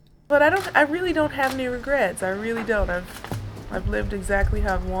But I really don't have any regrets. I really don't. I've lived exactly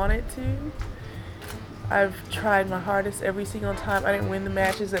how I've wanted to. I've tried my hardest every single time. I didn't win the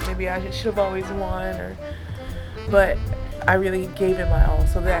matches that maybe I should have always won, but I really gave it my all.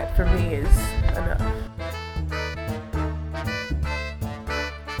 So that for me is enough.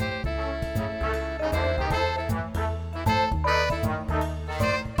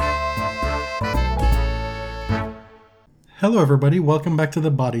 Hello everybody, welcome back to The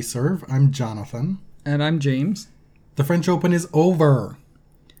Body Serve. I'm Jonathan. And I'm James. The French Open is over.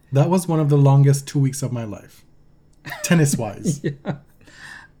 That was one of the longest 2 weeks of my life. Tennis-wise. Yeah.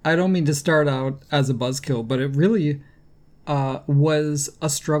 I don't mean to start out as a buzzkill, but it really was a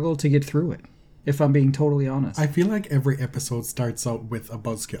struggle to get through it, if I'm being totally honest. I feel like every episode starts out with a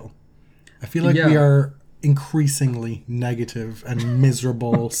buzzkill. I feel like we are increasingly negative and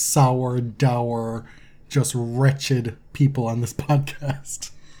miserable, sour, dour, just wretched people on this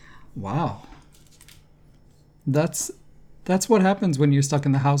podcast. Wow. That's what happens when you're stuck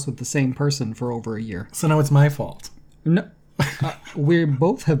in the house with the same person for over a year. So now it's my fault. No, we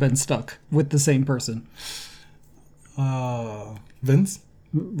both have been stuck with the same person. Vince?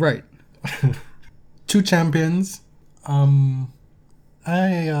 Right. Two champions.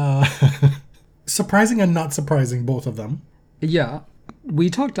 Surprising and not surprising, both of them. Yeah. We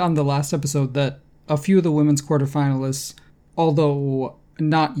talked on the last episode that a few of the women's quarterfinalists, although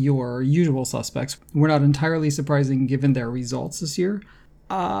not your usual suspects, were not entirely surprising given their results this year.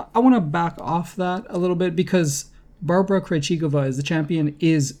 I want to back off that a little bit because Barbora Krejčíková as the champion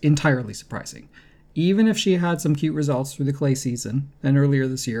is entirely surprising. Even if she had some cute results through the clay season and earlier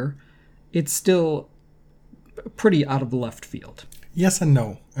this year, it's still pretty out of the left field. Yes and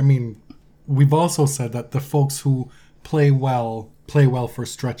no. I mean, we've also said that the folks who play well for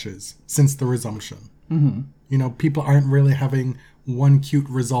stretches since the resumption. Mm-hmm. You know, people aren't really having one cute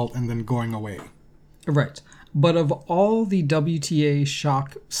result and then going away. Right. But of all the WTA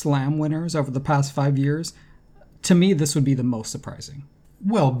shock slam winners over the past 5 years, to me, this would be the most surprising.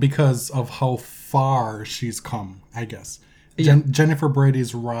 Well, because of how far she's come, I guess. Yeah. Jennifer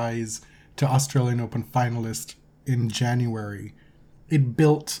Brady's rise to Australian Open finalist in January, it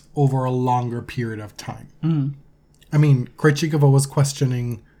built over a longer period of time. Mm. I mean, Krejčíková was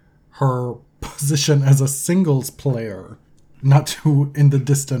questioning her position as a singles player not too in the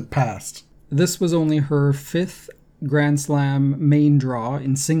distant past. This was only her 5th Grand Slam main draw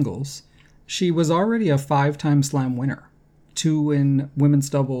in singles. She was already a 5-time slam winner. 2 in women's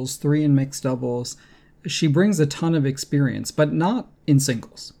doubles, 3 in mixed doubles. She brings a ton of experience, but not in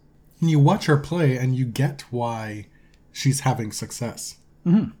singles. You watch her play and you get why she's having success.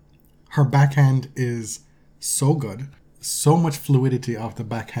 Mm-hmm. Her backhand is so good. So much fluidity off the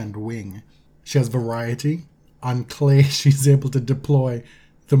backhand wing. She has variety. On clay, she's able to deploy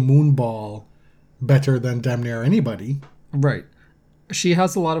the moon ball better than damn near anybody. Right. She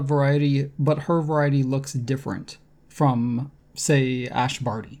has a lot of variety, but her variety looks different from, say, Ash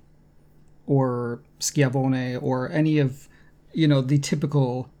Barty or Schiavone or any of, the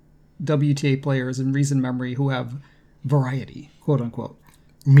typical WTA players in recent memory who have variety, quote unquote.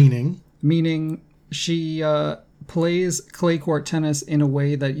 Meaning she plays clay court tennis in a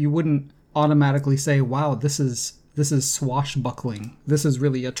way that you wouldn't automatically say, wow, this is swashbuckling. This is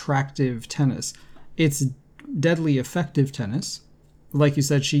really attractive tennis. It's deadly effective tennis. Like you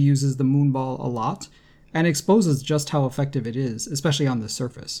said, she uses the moon ball a lot and exposes just how effective it is, especially on the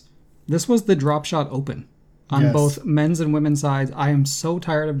surface. This was the drop shot open on both men's and women's sides. I am so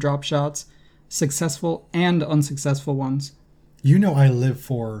tired of drop shots, successful and unsuccessful ones. You know I live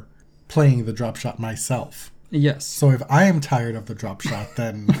for playing the drop shot myself. Yes. So if I am tired of the drop shot,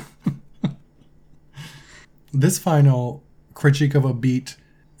 then... This final, Krejčíková beat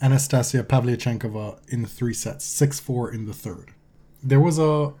Anastasia Pavlyuchenkova in 3 sets, 6-4 in the third. There was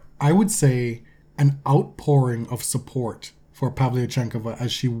I would say, an outpouring of support for Pavlyuchenkova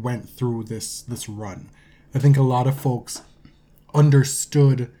as she went through this run. I think a lot of folks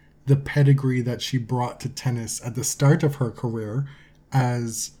understood the pedigree that she brought to tennis at the start of her career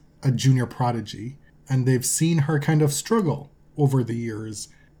as a junior prodigy, and they've seen her kind of struggle over the years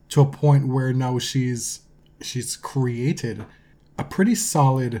to a point where now she's created a pretty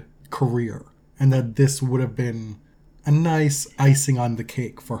solid career, and that this would have been a nice icing on the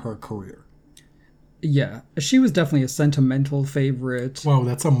cake for her career. Yeah, she was definitely a sentimental favorite. Wow,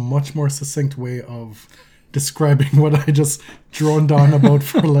 that's a much more succinct way of describing what I just droned on about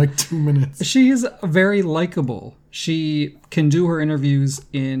for like 2 minutes. She's very likable. She can do her interviews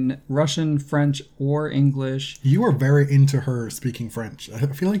in Russian, French, or English. You are very into her speaking French. I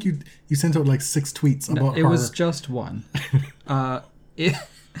feel like you sent out like 6 tweets about her. It was just one.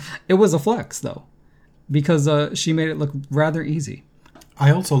 It was a flex, though, because she made it look rather easy.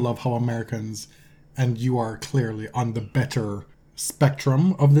 I also love how Americans, and you are clearly on the better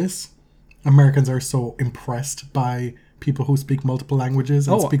spectrum of this, Americans are so impressed by people who speak multiple languages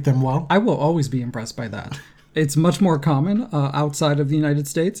and speak them well. I will always be impressed by that. It's much more common outside of the United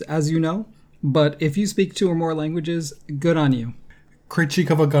States, as you know. But if you speak 2 or more languages, good on you.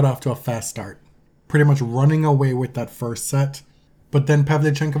 Krejčíková got off to a fast start, pretty much running away with that first set. But then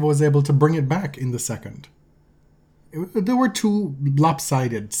Pavlyuchenkova was able to bring it back in the second. There were 2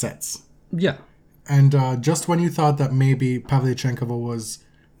 lopsided sets. Yeah. And just when you thought that maybe Pavlyuchenkova was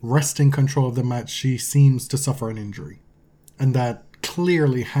wresting control of the match, she seems to suffer an injury. And that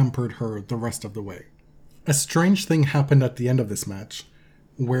clearly hampered her the rest of the way. A strange thing happened at the end of this match,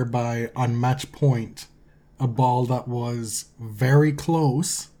 whereby on match point, a ball that was very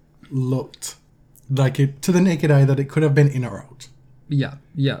close looked like it, to the naked eye, that it could have been in or out. Yeah,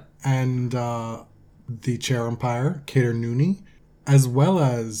 yeah. And the chair umpire, Kater Nooney, as well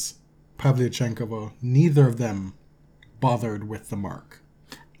as Pavlyuchenkova, neither of them bothered with the mark.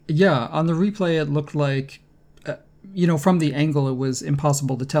 Yeah, on the replay it looked like, from the angle it was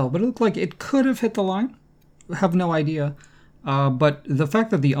impossible to tell, but it looked like it could have hit the line. I have no idea. But the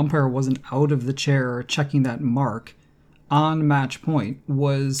fact that the umpire wasn't out of the chair checking that mark on match point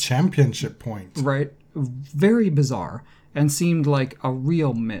was... championship point. Right. Very bizarre and seemed like a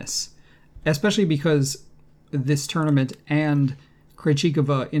real miss. Especially because this tournament and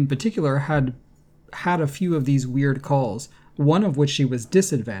Krejčíková in particular had a few of these weird calls, one of which she was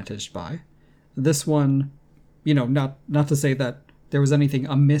disadvantaged by. This one, not to say that there was anything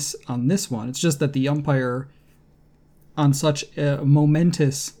amiss on this one. It's just that the umpire on such a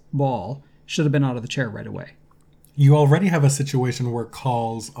momentous ball should have been out of the chair right away. You already have a situation where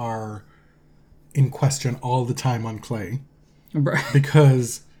calls are in question all the time on clay. Right.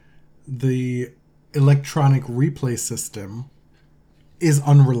 Because the electronic replay system is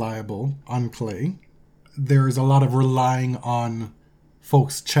unreliable on clay. There's a lot of relying on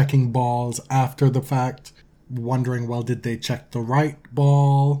folks checking balls after the fact, wondering, well, did they check the right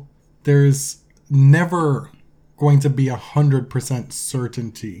ball? There's never going to be 100%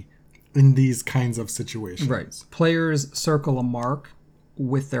 certainty in these kinds of situations. Right. Players circle a mark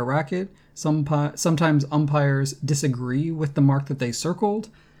with their racket. Sometimes umpires disagree with the mark that they circled.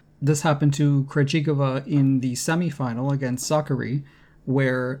 This happened to Krejčíková in the semifinal against Sakari,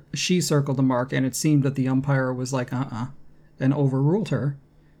 where she circled a mark and it seemed that the umpire was like, and overruled her.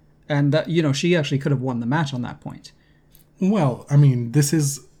 And that, she actually could have won the match on that point. Well, I mean,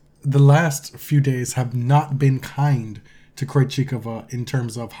 the last few days have not been kind to Krejčíková in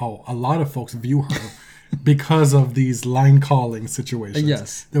terms of how a lot of folks view her because of these line calling situations.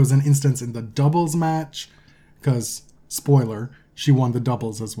 Yes. There was an instance in the doubles match, because, spoiler, she won the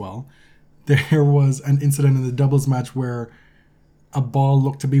doubles as well. There was an incident in the doubles match where a ball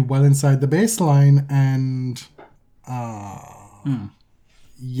looked to be well inside the baseline and...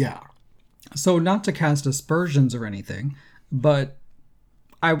 yeah. So not to cast aspersions or anything, but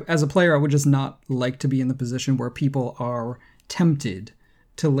as a player, I would just not like to be in the position where people are tempted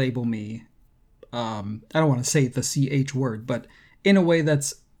to label me, I don't want to say the CH word, but in a way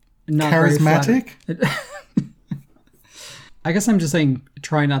that's not charismatic? I guess I'm just saying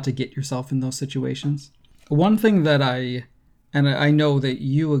try not to get yourself in those situations. One thing that I know that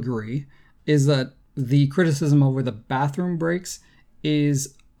you agree, is that the criticism over the bathroom breaks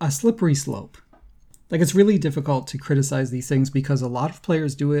is a slippery slope. Like, it's really difficult to criticize these things because a lot of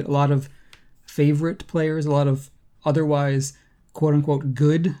players do it. A lot of favorite players, a lot of otherwise quote-unquote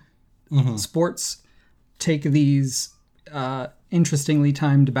good sports take these interestingly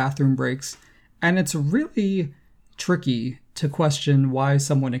timed bathroom breaks. And it's really tricky to question why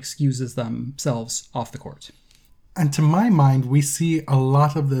someone excuses themselves off the court. And to my mind, we see a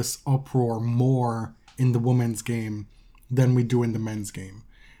lot of this uproar more in the women's game than we do in the men's game.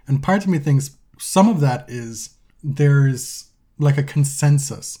 And part of me thinks some of that is there's like a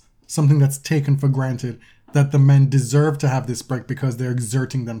consensus, something that's taken for granted, that the men deserve to have this break because they're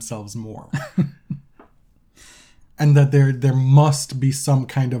exerting themselves more. And that there must be some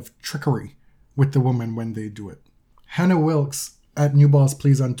kind of trickery with the women when they do it. Hannah Wilkes at New Balls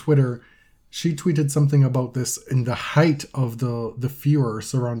Please on Twitter, she tweeted something about this in the height of the furor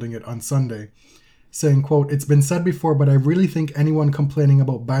surrounding it on Sunday, saying, quote, "It's been said before, but I really think anyone complaining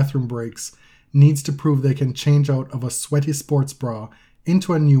about bathroom breaks needs to prove they can change out of a sweaty sports bra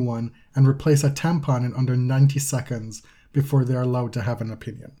into a new one and replace a tampon in under 90 seconds before they're allowed to have an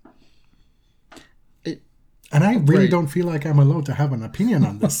opinion." And I really don't feel like I'm allowed to have an opinion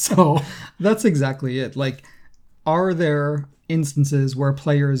on this. So that's exactly it. Like, are there instances where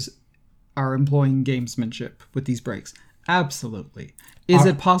players are employing gamesmanship with these breaks? Absolutely. Is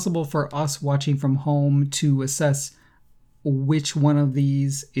it possible for us watching from home to assess which one of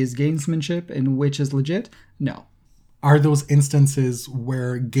these is gamesmanship and which is legit? No. Are those instances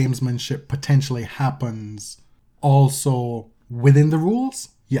where gamesmanship potentially happens also within the rules?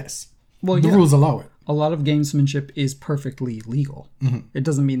 Yes. Well, the rules allow it. A lot of gamesmanship is perfectly legal. Mm-hmm. It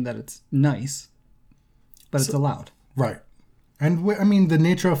doesn't mean that it's nice, but it's allowed. Right. And the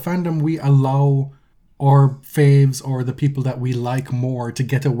nature of fandom, we allow our faves or the people that we like more to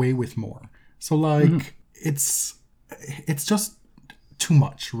get away with more. So, it's just too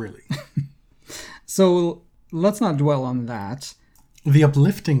much, really. So, let's not dwell on that. The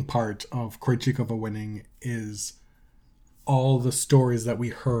uplifting part of Krejčíková winning is all the stories that we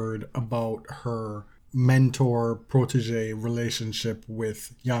heard about her mentor-protege relationship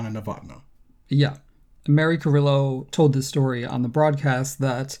with Jana Novotná. Yeah. Mary Carrillo told this story on the broadcast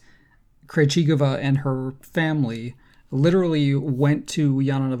that Krejčíková and her family literally went to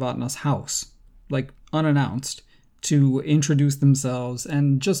Jana Novotná's house, like unannounced, to introduce themselves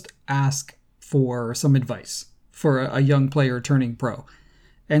and just ask for some advice for a young player turning pro.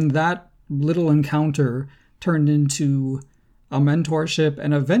 And that little encounter turned into a mentorship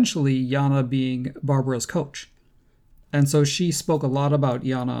and eventually Jana being Barbora's coach. And so she spoke a lot about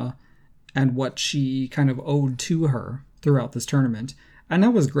Jana and what she kind of owed to her throughout this tournament. And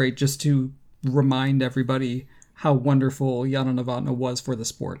that was great just to remind everybody how wonderful Jana Novotná was for the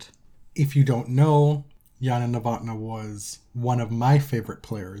sport. If you don't know, Jana Novotná was one of my favorite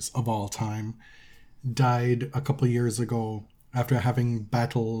players of all time. Died a couple of years ago after having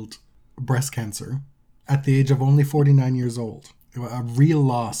battled breast cancer at the age of only 49 years old. A real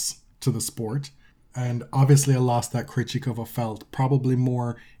loss to the sport, and obviously a loss that Krejčíková felt probably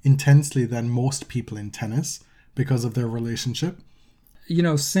more intensely than most people in tennis because of their relationship. You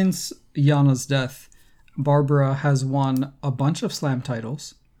know, since Jana's death, Barbora has won a bunch of slam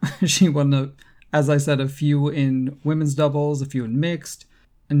titles. She won, as I said, a few in women's doubles, a few in mixed,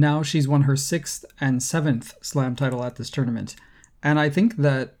 and now she's won her 6th and 7th slam title at this tournament. And I think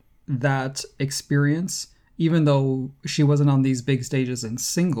that experience, even though she wasn't on these big stages in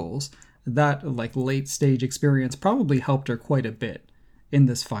singles, that late stage experience probably helped her quite a bit in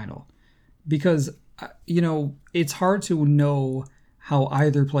this final. Because, it's hard to know how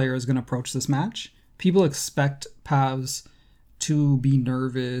either player is going to approach this match. People expect Pavs to be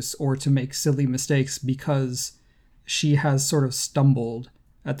nervous or to make silly mistakes because she has sort of stumbled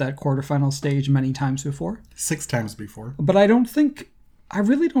at that quarterfinal stage many times before. 6 times before. But I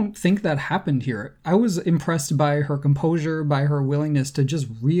really don't think that happened here. I was impressed by her composure, by her willingness to just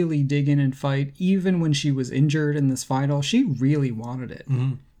really dig in and fight. Even when she was injured in this final, she really wanted it.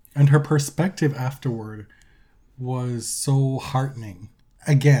 Mm-hmm. And her perspective afterward was so heartening.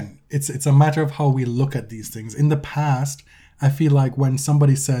 Again, it's a matter of how we look at these things. In the past, I feel like when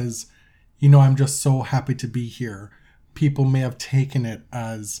somebody says, I'm just so happy to be here, people may have taken it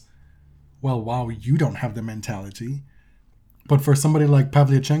as, well, wow, you don't have the mentality. But for somebody like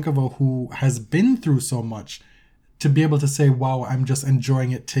Pavlyuchenkova, who has been through so much, to be able to say, wow, I'm just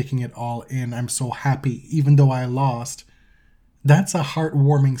enjoying it, taking it all in, I'm so happy, even though I lost, that's a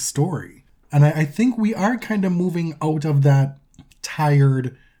heartwarming story. And I think we are kind of moving out of that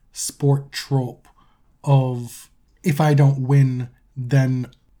tired sport trope of, if I don't win, then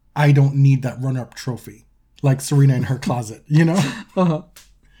I don't need that runner-up trophy. Like Serena in her closet, Uh-huh.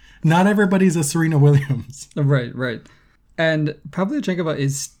 Not everybody's a Serena Williams. Right. And Pavlyuchenkova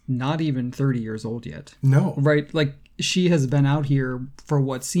is not even 30 years old yet. No. Right? She has been out here for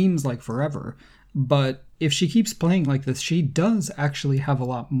what seems like forever. But if she keeps playing like this, she does actually have a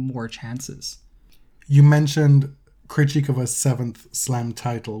lot more chances. You mentioned Krejčíkova's 7th slam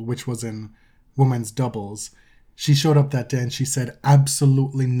title, which was in women's doubles. She showed up that day and she said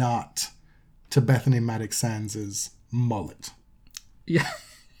absolutely not to Bethany Maddox-Sands' mullet. Yeah.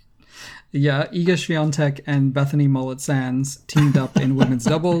 Yeah, Iga Swiatek and Bethany Mullet-Sands teamed up in women's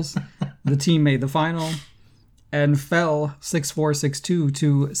doubles. The team made the final and fell 6-4, 6-2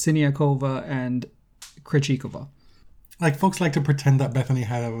 to Siniakova and Krejčíková. Folks like to pretend that Bethany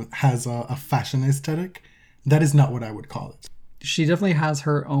has a fashion aesthetic. That is not what I would call it. She definitely has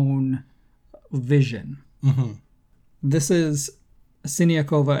her own vision. Mm-hmm. This is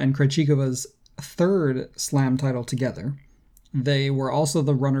Siniakova and Krejčíkova's 3rd slam title together. They were also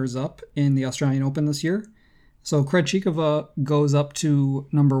the runners-up in the Australian Open this year. So Krejčíková goes up to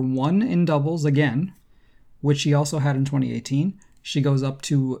number 1 in doubles again, which she also had in 2018. She goes up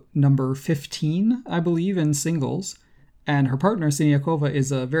to number 15, I believe, in singles. And her partner, Siniakova,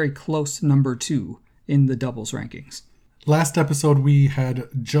 is a very close number 2 in the doubles rankings. Last episode, we had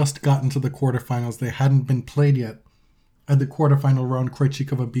just gotten to the quarterfinals. They hadn't been played yet. At the quarterfinal round,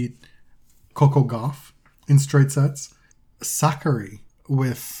 Krejčíková beat Coco Gauff in straight sets. Sakkari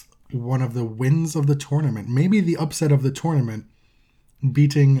with one of the wins of the tournament, maybe the upset of the tournament,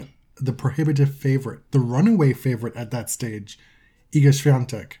 beating the prohibitive favorite, the runaway favorite at that stage, Iga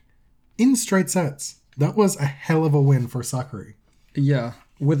Swiatek, in straight sets. That was a hell of a win for Sakkari. Yeah.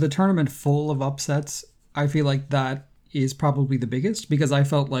 With the tournament full of upsets, I feel like that is probably the biggest, because I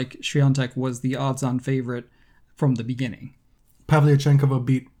felt like Swiatek was the odds-on favorite from the beginning. Pavlyuchenkova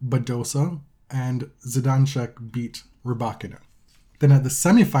beat Badosa, and Zidanšek beat Rybakina. Then at the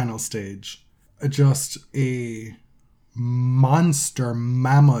semifinal stage, just a monster,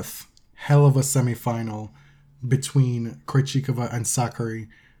 mammoth, hell of a semifinal between Krejčíková and Sakkari,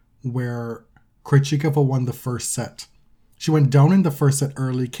 where Krejčíková won the first set. She went down in the first set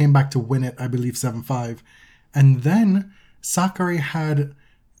early, came back to win it, I believe 7-5. And then Sakkari had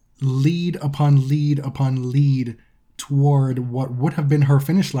lead upon lead upon lead toward what would have been her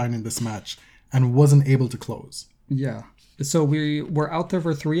finish line in this match and wasn't able to close. Yeah. So we were out there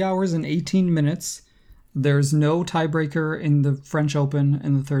for 3 hours and 18 minutes. There's no tiebreaker in the French Open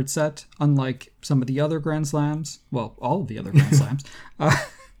in the third set, unlike some of the other Grand Slams. Well, all of the other Grand Slams.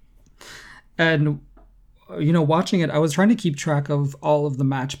 And, you know, watching it, I was trying to keep track of all of the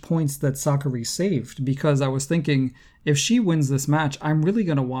match points that Sakkari saved, because I was thinking, if she wins this match, I'm really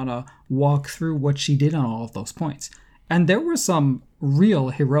going to want to walk through what she did on all of those points. And there were some real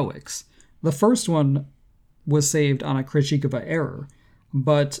heroics. The first one was saved on a Krejčíková error,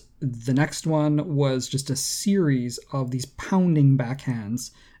 but the next one was just a series of these pounding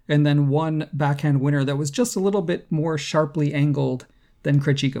backhands, and then one backhand winner that was just a little bit more sharply angled than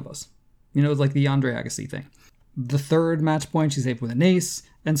Krejčíkova's. You know, it was like the Andre Agassi thing. The third match point she saved with an ace,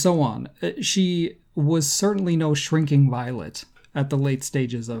 and so on. She was certainly no shrinking violet at the late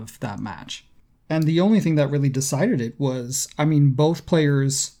stages of that match. And the only thing that really decided it was, I mean, both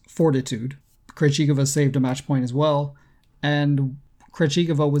players' fortitude. Krejčíková saved a match point as well, and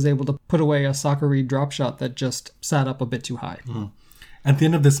Krejčíková was able to put away a Sakkari drop shot that just sat up a bit too high. Mm-hmm. At the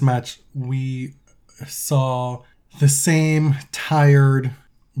end of this match, we saw the same tired,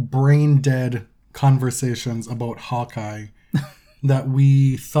 brain-dead conversations about Hawkeye that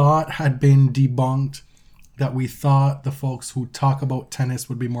we thought had been debunked, that we thought the folks who talk about tennis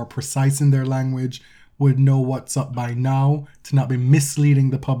would be more precise in their language, would know what's up by now, to not be misleading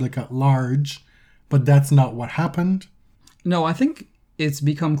the public at large. But that's not what happened. No, I think it's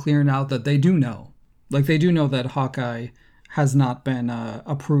become clear now that they do know. Like, they do know that Hawkeye has not been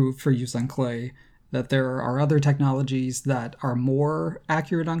approved for use on clay, that there are other technologies that are more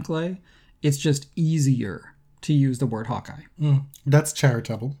accurate on clay. It's just easier to use the word Hawkeye. That's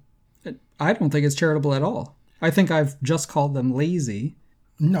charitable. I don't think it's charitable at all. I think I've just called them lazy.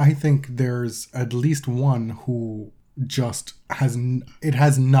 No, I think there's at least one who just has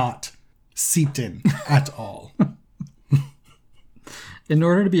not seeped in at all. In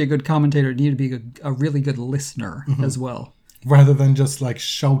order to be a good commentator, you need to be a really good listener as well. Rather than just like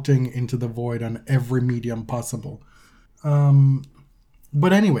shouting into the void on every medium possible.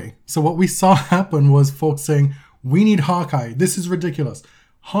 But anyway, so what we saw happen was folks saying, we need Hawkeye. This is ridiculous.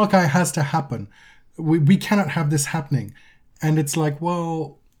 Hawkeye has to happen. We cannot have this happening. And it's like,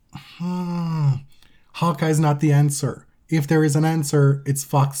 well, Hawkeye's not the answer. If there is an answer, it's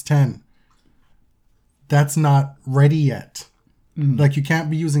Fox 10. That's not ready yet. Like, you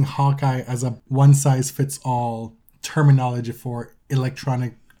can't be using Hawkeye as a one-size-fits-all terminology for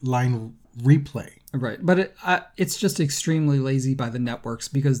electronic line replay. Right, but it's just extremely lazy by the networks,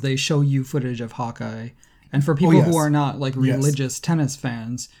 because they show you footage of Hawkeye, and for people who are not like religious tennis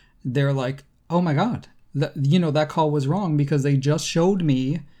fans, they're like, oh my god, that call was wrong because they just showed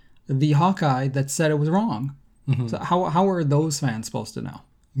me the Hawkeye that said it was wrong. So how are those fans supposed to know?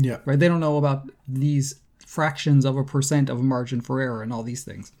 Yeah, right. They don't know about these fractions of a % of a margin for error and all these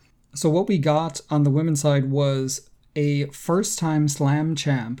things. So what we got on the women's side was a first-time slam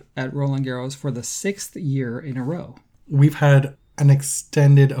champ at Roland Garros for the 6th year in a row. We've had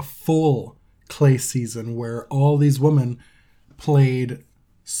a full clay season where all these women played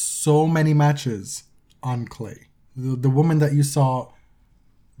so many matches on clay. The women that you saw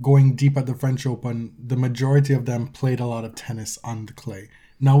going deep at the French Open, the majority of them played a lot of tennis on the clay.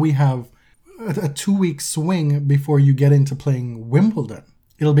 Now we have a 2-week swing before you get into playing Wimbledon.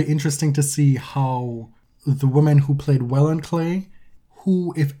 It'll be interesting to see how the women who played well on clay,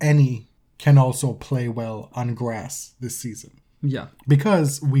 who, if any, can also play well on grass this season. Yeah.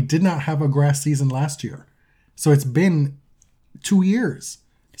 Because we did not have a grass season last year. So it's been 2 years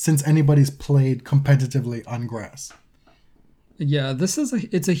since anybody's played competitively on grass. Yeah,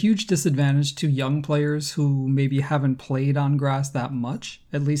 it's a huge disadvantage to young players who maybe haven't played on grass that much,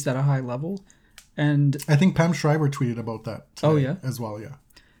 at least at a high level. And I think Pam Shriver tweeted about that today as well, yeah.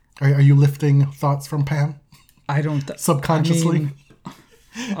 Are you lifting thoughts from Pam? I don't... Subconsciously? I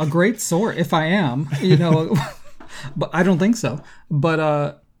mean, a great sort, if I am, but I don't think so.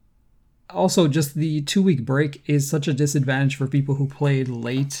 But also, just the 2-week break is such a disadvantage for people who played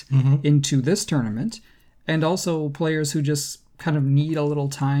late into this tournament. And also players who just kind of need a little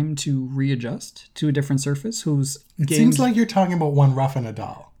time to readjust to a different surface. It seems like you're talking about one Rafa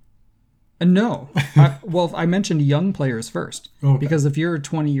Nadal. No. I mentioned young players first. Okay. Because if you're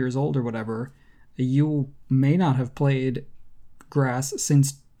 20 years old or whatever, you may not have played grass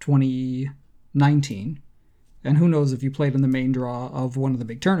since 2019. And who knows if you played in the main draw of one of the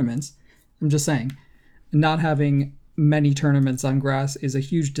big tournaments. I'm just saying, not having many tournaments on grass is a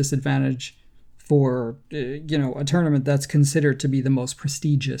huge disadvantage for, a tournament that's considered to be the most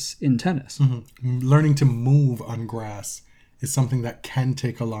prestigious in tennis. Mm-hmm. Learning to move on grass is something that can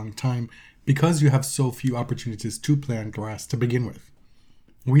take a long time because you have so few opportunities to play on grass to begin with.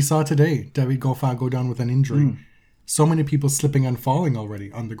 We saw today David Goffin go down with an injury. So many people slipping and falling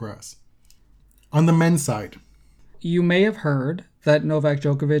already on the grass. On the men's side, you may have heard that Novak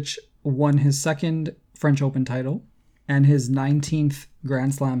Djokovic won his second French Open title and his 19th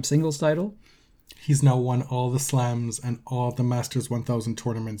Grand Slam singles title. He's now won all the slams and all the Masters 1000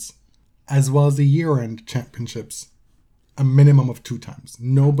 tournaments, as well as the year-end championships, a minimum of 2 times.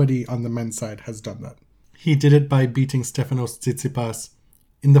 Nobody on the men's side has done that. He did it by beating Stefanos Tsitsipas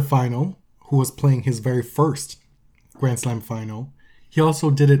in the final, who was playing his very first Grand Slam final. He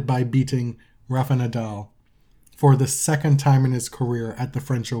also did it by beating Rafa Nadal for the second time in his career at the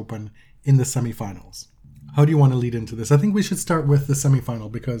French Open in the semifinals. How do you want to lead into this? I think we should start with the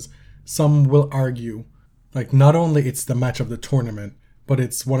semifinal because some will argue, like, not only it's the match of the tournament, but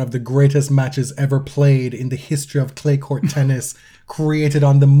it's one of the greatest matches ever played in the history of clay court tennis, created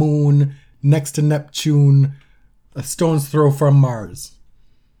on the moon, next to Neptune, a stone's throw from Mars.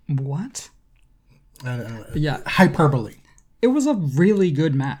 What? Yeah. Hyperbole. It was a really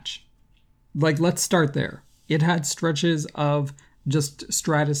good match. Like, let's start there. It had stretches of just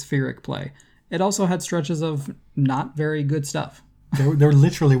stratospheric play. It also had stretches of not very good stuff. There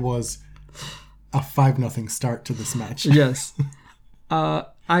literally was a 5-0 start to this match. Yes.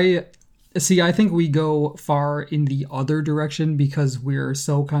 I think we go far in the other direction because we're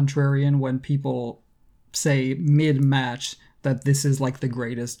so contrarian when people say mid-match that this is like the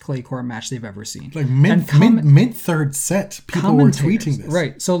greatest clay court match they've ever seen. Like mid third set, people were tweeting this.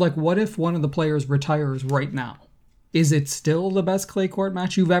 Right. So like, what if one of the players retires right now? Is it still the best clay court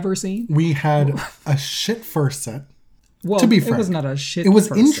match you've ever seen? We had a shit first set. Well, to be frank, it was not a shit. It was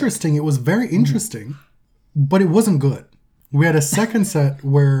first interesting. Set. It was very interesting, but it wasn't good. We had a second set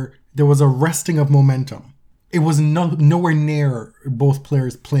where there was a resting of momentum. It was nowhere near both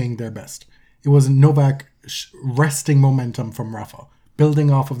players playing their best. It was Novak resting momentum from Rafa, building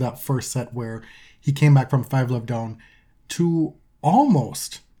off of that first set where he came back from 5-love down to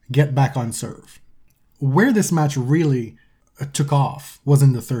almost get back on serve. Where this match really took off was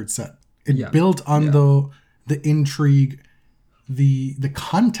in the third set. It built on the intrigue, the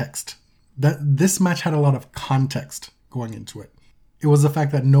context. That this match had a lot of context going into it. It was the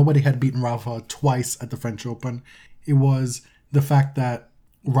fact that nobody had beaten Rafa twice at the French Open. It was the fact that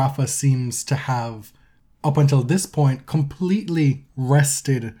Rafa seems to have, up until this point, completely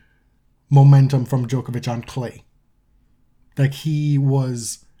wrested momentum from Djokovic on clay. Like, he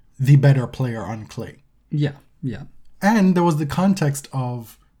was the better player on clay. Yeah, yeah. And there was the context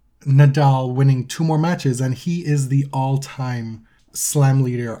of Nadal winning 2 more matches, and he is the all-time slam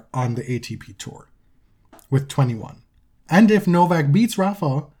leader on the ATP Tour with 21. And if Novak beats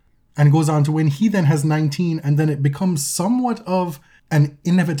Rafa and goes on to win, he then has 19, and then it becomes somewhat of an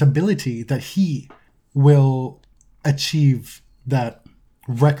inevitability that he will achieve that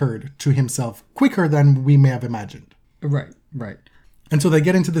record to himself quicker than we may have imagined. Right, right. And so they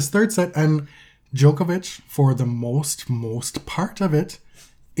get into this third set, and Djokovic, for the most part of it,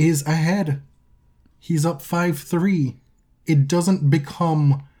 is ahead. He's up 5-3. It doesn't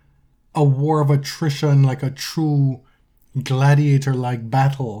become a war of attrition, like a true gladiator-like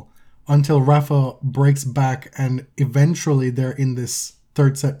battle, until Rafa breaks back, and eventually they're in this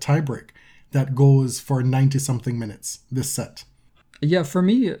third set tiebreak that goes for 90-something minutes, this set. Yeah, for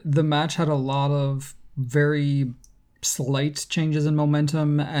me, the match had a lot of very slight changes in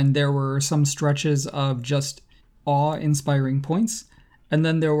momentum, and there were some stretches of just awe-inspiring points. And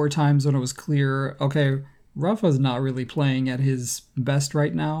then there were times when it was clear, okay, Rafa's not really playing at his best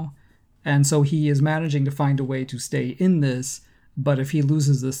right now, and so he is managing to find a way to stay in this but if he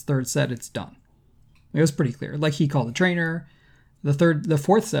loses this third set, it's done. It was pretty clear. Like, he called the trainer. The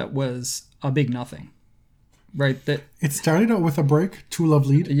fourth set was a big nothing, right? That it started out with a break, 2-love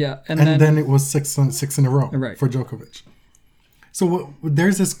lead. Yeah, and then it was 6 in a row for Djokovic. So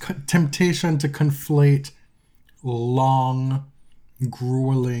there's this temptation to conflate long,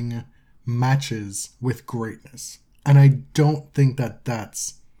 grueling matches with greatness. And I don't think that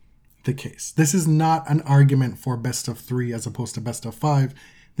that's the case. This is not an argument for best of 3 as opposed to best of 5.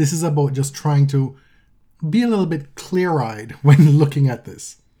 This is about just trying to be a little bit clear-eyed when looking at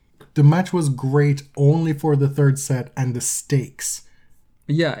this. The match was great only for the third set and the stakes.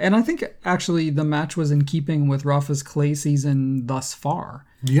 Yeah, and I think actually the match was in keeping with Rafa's clay season thus far.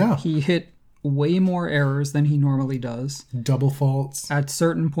 Yeah. He hit way more errors than he normally does. Double faults. At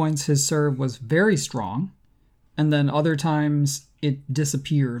certain points, his serve was very strong, and then other times it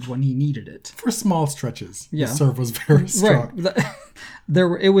disappeared when he needed it. For small stretches, the serve was very strong.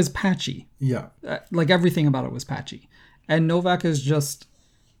 Right. It was patchy. Yeah. Like, everything about it was patchy. And Novak is just,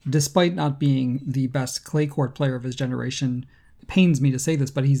 despite not being the best clay court player of his generation, it pains me to say this,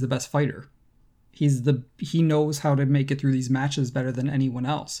 but he's the best fighter. He knows how to make it through these matches better than anyone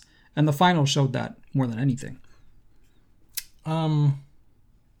else. And the final showed that more than anything. I'm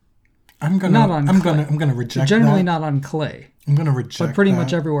gonna reject Generally that. not on clay. I'm gonna reject but pretty that.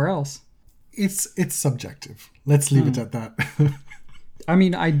 much everywhere else. It's subjective. Let's leave it at that. I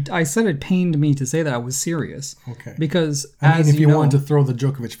mean, I said it pained me to say that. I was serious. Okay. Because if you want to throw the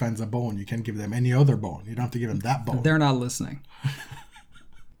Djokovic fans a bone, you can give them any other bone. You don't have to give them that bone. They're not listening.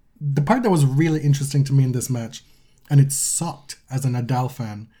 The part that was really interesting to me in this match, and it sucked as a Nadal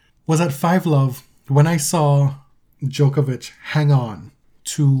fan, was at 5-love when I saw Djokovic hang on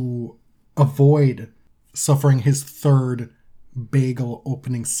to avoid suffering his third bagel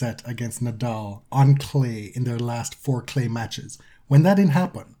opening set against Nadal on clay in their last 4 clay matches. When that didn't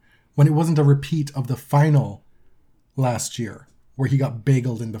happen, when it wasn't a repeat of the final last year where he got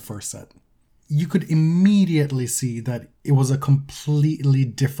bageled in the first set, you could immediately see that it was a completely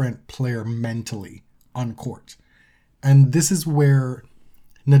different player mentally on court. And this is where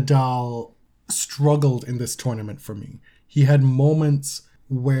Nadal struggled in this tournament for me. He had moments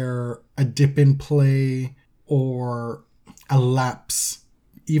where a dip in play or a lapse,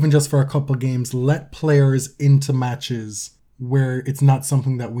 even just for a couple games, let players into matches where it's not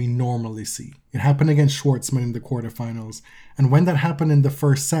something that we normally see. It happened against Schwartzman in the quarterfinals. And when that happened in the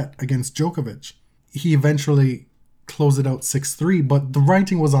first set against Djokovic, he eventually closed it out 6-3, but the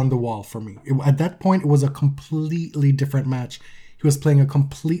writing was on the wall for me. At that point, it was a completely different match. He was playing a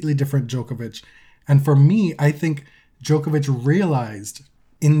completely different Djokovic. And for me, I think Djokovic realized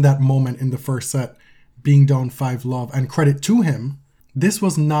in that moment in the first set, being down 5-love, and credit to him, this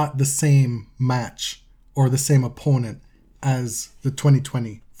was not the same match or the same opponent as the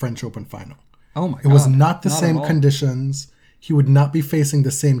 2020 French Open final. Oh my God. It was not the same conditions. He would not be facing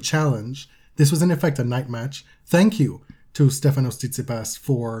the same challenge. This was in effect a night match. Thank you to Stefanos Tsitsipas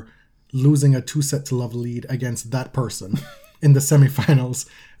for losing a 2-set-to-love lead against that person in the semifinals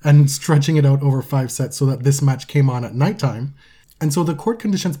and stretching it out over 5 sets so that this match came on at nighttime. And so the court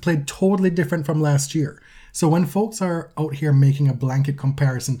conditions played totally different from last year. So when folks are out here making a blanket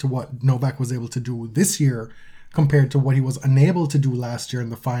comparison to what Novak was able to do this year compared to what he was unable to do last year in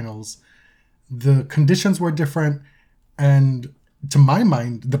the finals, the conditions were different. And to my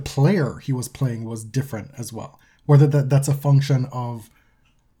mind, the player he was playing was different as well. Whether that's a function of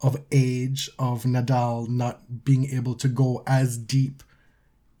age, of Nadal not being able to go as deep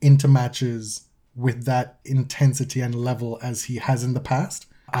into matches with that intensity and level as he has in the past.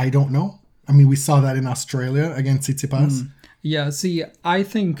 I don't know. I mean, we saw that in Australia against Tsitsipas. Yeah, see, I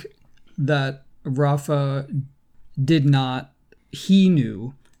think that Rafa he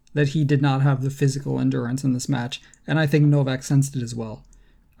knew that he did not have the physical endurance in this match, and I think Novak sensed it as well.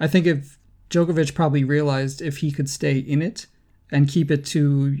 I think if Djokovic probably realized if he could stay in it and keep it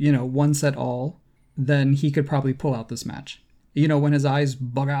to, 1 set all, then he could probably pull out this match. When his eyes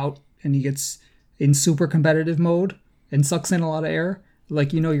bug out and he gets in super competitive mode and sucks in a lot of air,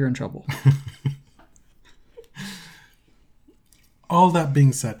 you're in trouble. All that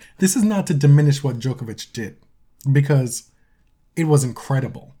being said, this is not to diminish what Djokovic did, because it was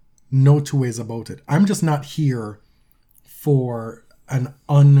incredible. No two ways about it. I'm just not here for an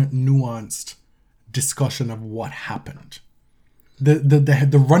unnuanced discussion of what happened.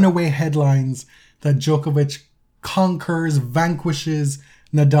 The runaway headlines that Djokovic conquers, vanquishes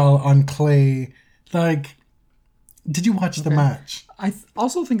Nadal on clay. Did you watch the match? I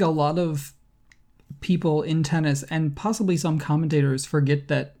also think a lot of people in tennis and possibly some commentators forget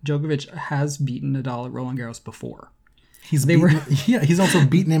that Djokovic has beaten Nadal at Roland Garros before. He's also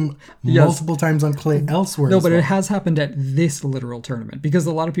beaten him multiple times on clay elsewhere. No, but it has happened at this literal tournament because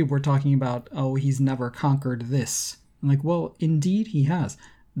a lot of people were talking about, oh, he's never conquered this. I'm like, well, indeed he has.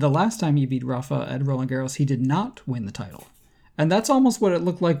 The last time he beat Rafa at Roland Garros, he did not win the title. And that's almost what it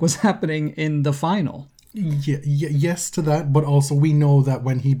looked like was happening in the final. Yes to that, but also we know that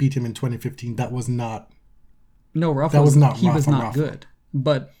when he beat him in 2015, that was not... No, Rafa that was not he Rafa, was not Rafa. Good.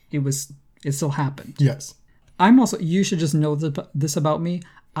 But it still happened. Yes. You should just know this about me.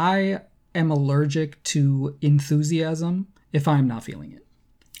 I am allergic to enthusiasm if I'm not feeling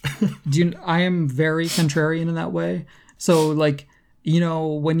it. I am very contrarian in that way. So, like, you know,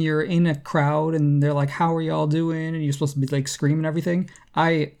 when you're in a crowd and they're like, how are y'all doing? And you're supposed to be, like, screaming everything.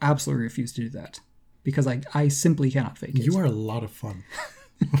 I absolutely refuse to do that because I simply cannot fake it. You are a lot of fun.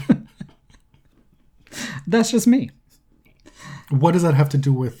 That's just me. What does that have to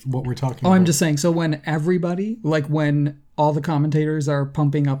do with what we're talking about? I'm just saying, so when everybody, like when all the commentators are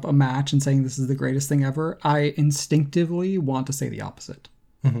pumping up a match and saying this is the greatest thing ever, I instinctively want to say the opposite.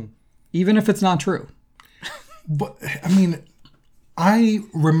 Mm-hmm. Even if it's not true. But, I mean, I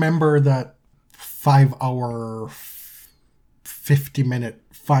remember that 5-hour, 50-minute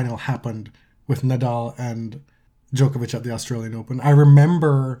final happened with Nadal and Djokovic at the Australian Open. I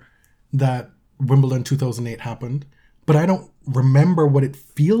remember that Wimbledon 2008 happened. But I don't remember what it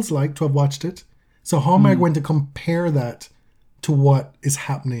feels like to have watched it. So how am I going to compare that to what is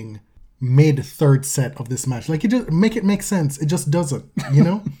happening mid-third set of this match? Like, it just make it make sense. It just doesn't, you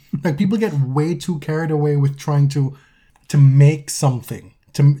know? Like, people get way too carried away with trying to make something,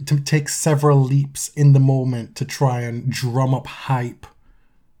 to take several leaps in the moment to try and drum up hype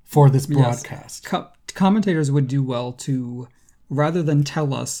for this broadcast. Yes. Commentators would do well to, rather than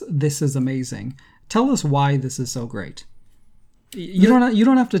tell us this is amazing, tell us why this is so great. You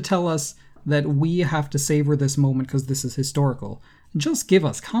don't have to tell us that we have to savor this moment because this is historical. Just give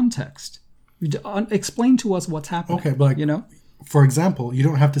us context. Explain to us what's happening. Okay, but for example, you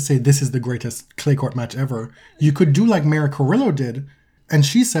don't have to say this is the greatest clay court match ever. You could do like Mara Carrillo did, and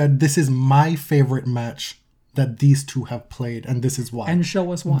she said, this is my favorite match that these two have played, and this is why. And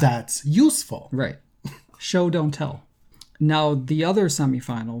show us why. That's useful. Right. Show, don't tell. Now, the other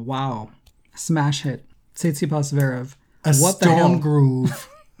semifinal, wow. Smash hit. Tsitsipas Zverev. A stone groove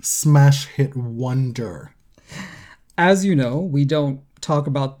smash hit wonder. As you know, we don't talk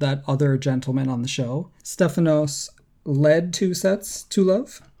about that other gentleman on the show. Stefanos led 2 sets to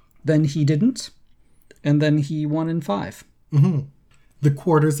love. Then he didn't. And then he won in 5. Mm-hmm. The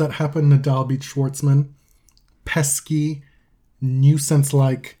quarters that happened, Nadal beat Schwartzman. Pesky,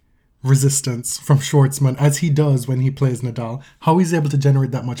 nuisance-like resistance from Schwartzman, as he does when he plays Nadal. How he's able to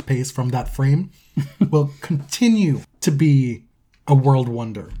generate that much pace from that frame will continue to be a world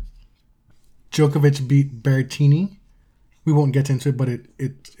wonder. Djokovic beat Berrettini. We won't get into it, but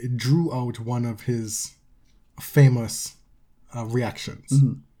it drew out one of his famous reactions.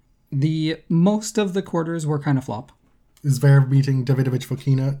 Mm-hmm. The most of the quarters were kind of flop. Zverev beating Davidovich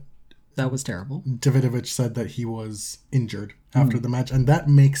Fokina. That was terrible. Davidovich said that he was injured after the match, and that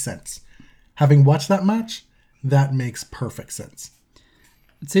makes sense. Having watched that match, that makes perfect sense.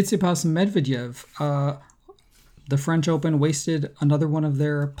 Tsitsipas Medvedev, the French Open wasted another one of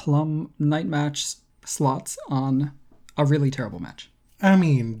their plum night match slots on a really terrible match. I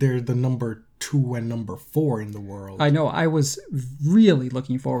mean, they're the number 2 and number 4 in the world. I know. I was really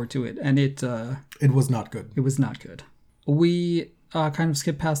looking forward to it, and it was not good. It was not good. We kind of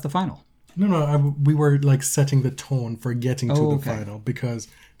skipped past the final. No, we were like setting the tone for getting to the final because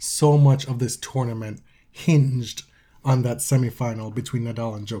so much of this tournament hinged on that semifinal between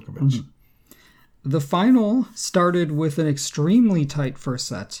Nadal and Djokovic. Mm-hmm. The final started with an extremely tight first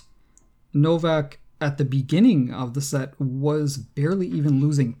set. Novak, at the beginning of the set, was barely even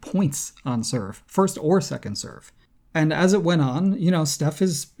losing points on serve, first or second serve. And as it went on, Steph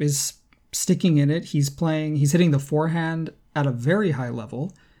is sticking in it. He's hitting the forehand at a very high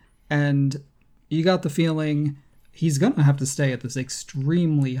level. And you got the feeling he's going to have to stay at this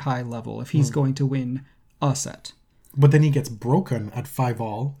extremely high level if he's going to win a set. But then he gets broken at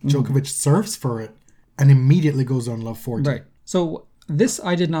 5-all. Djokovic serves for it and immediately goes on love 14. Right. So this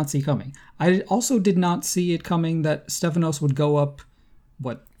I did not see coming. I also did not see it coming that Stefanos would go up,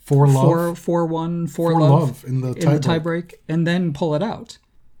 4-1, 4-love in the tiebreak, and then pull it out.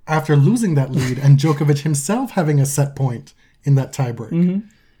 After losing that lead and Djokovic himself having a set point in that tiebreak. Mm-hmm.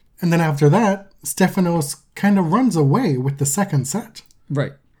 And then after that, Stefanos kind of runs away with the second set.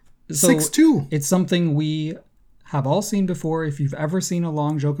 Right. So 6-2. It's something we have all seen before. If you've ever seen a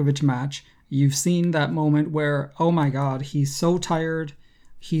long Djokovic match, you've seen that moment where, oh my God, he's so tired.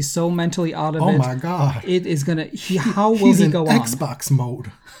 He's so mentally out of it. Oh my God. It is going to... How will He's he in go on? Xbox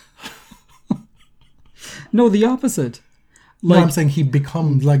mode. No, the opposite. No, I'm saying he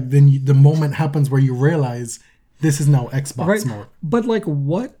becomes, like, then the moment happens where you realize this is now Xbox mode. But, like,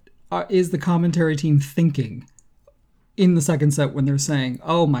 what is the commentary team thinking in the second set when they're saying,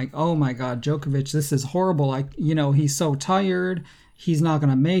 oh my God, Djokovic, this is horrible. He's so tired. He's not going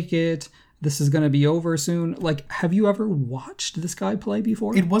to make it. This is going to be over soon. Like, have you ever watched this guy play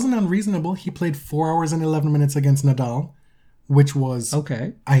before? It wasn't unreasonable. He played 4 hours and 11 minutes against Nadal, which was,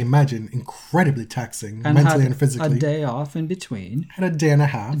 I imagine, incredibly taxing mentally and physically. A day off in between. Had a day and a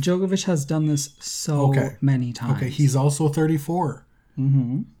half. Djokovic has done this so many times. Okay, he's also 34.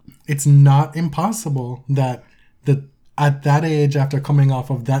 Mm-hmm. It's not impossible that at that age, after coming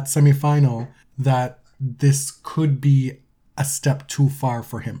off of that semifinal, that this could be a step too far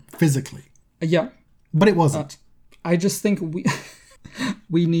for him physically. Yeah. But it wasn't. I just think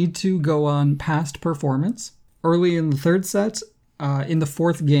we need to go on past performance. Early in the third set, in the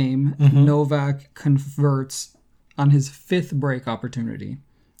fourth game, Novak converts on his fifth break opportunity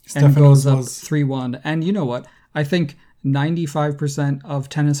and goes up 3-1. And you know what? I think 95% of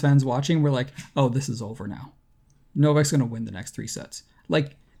tennis fans watching were like, oh, this is over now. Novak's going to win the next 3 sets.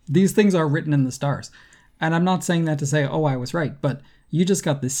 Like, these things are written in the stars. And I'm not saying that to say, oh, I was right, but you just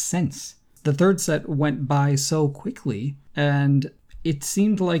got this sense. The third set went by so quickly, and it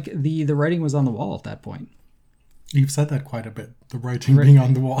seemed like the writing was on the wall at that point. You've said that quite a bit, the writing being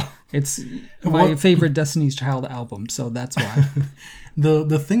on the wall. It's my favorite Destiny's Child album, so that's why.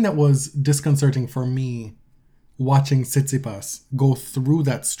 The thing that was disconcerting for me watching Tsitsipas go through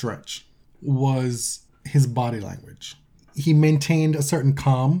that stretch was his body language. He maintained a certain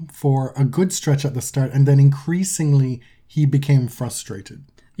calm for a good stretch at the start, and then increasingly he became frustrated.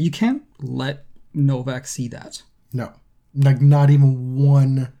 You can't let Novak see that. No. Like, not even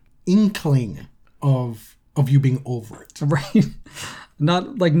one inkling of you being over it. Right.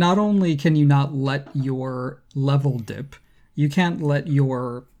 Not only can you not let your level dip, you can't let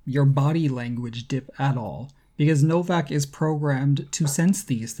your body language dip at all, because Novak is programmed to sense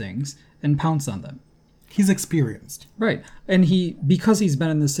these things and pounce on them. He's experienced. Right. And because he's been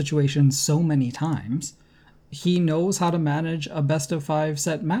in this situation so many times, he knows how to manage a best of 5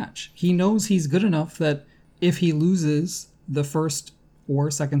 set match. He knows he's good enough that if he loses the first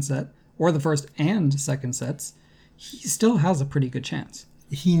or second set, or the first and second sets, he still has a pretty good chance.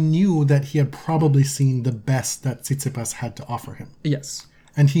 He knew that he had probably seen the best that Tsitsipas had to offer him. Yes.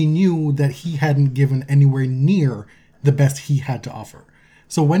 And he knew that he hadn't given anywhere near the best he had to offer.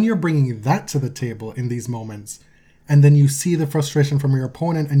 So when you're bringing that to the table in these moments, and then you see the frustration from your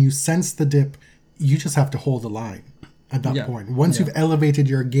opponent and you sense the dip, you just have to hold the line at that point. Once you've elevated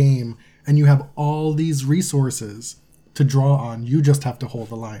your game and you have all these resources to draw on, you just have to hold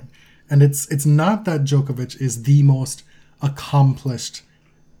the line. And it's not that Djokovic is the most accomplished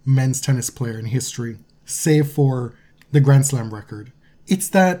men's tennis player in history, save for the Grand Slam record. It's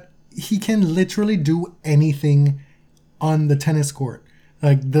that he can literally do anything on the tennis court.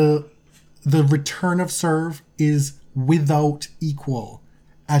 Like, the return of serve is without equal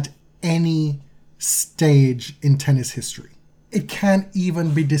at any stage in tennis history. It can't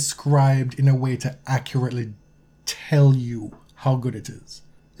even be described in a way to accurately tell you how good it is.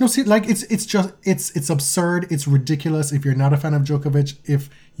 No, see, like, it's absurd. It's ridiculous. If you're not a fan of Djokovic, if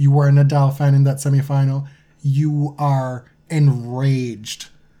you were a Nadal fan in that semifinal, you are enraged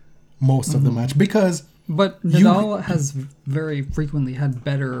most of the match because. But Nadal has very frequently had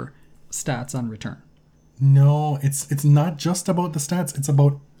better stats on return. No, it's not just about the stats. It's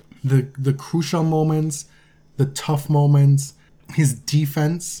about the crucial moments, the tough moments, his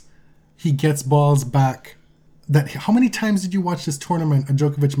defense. He gets balls back. How many times did you watch this tournament, a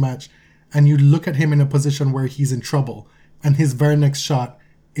Djokovic match, and you look at him in a position where he's in trouble, and his very next shot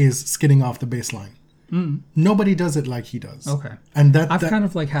is skidding off the baseline? Nobody does it like he does. Okay. And I've kind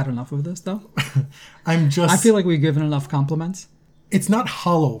of had enough of this, though. I feel like we've given enough compliments. It's not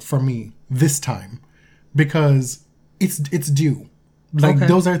hollow for me this time because it's due.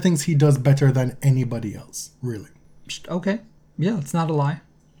 Those are things he does better than anybody else, really. Okay. Yeah, it's not a lie.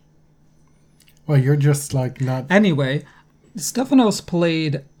 Well, you're just not... Anyway, Stefanos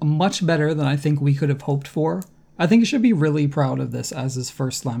played much better than I think we could have hoped for. I think he should be really proud of this as his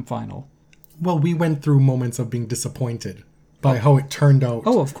first Slam final. Well, we went through moments of being disappointed by how it turned out.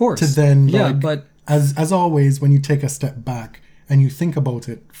 Oh, of course. To then, but as always, when you take a step back and you think about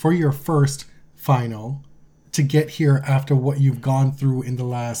it, for your first final, to get here after what you've gone through in the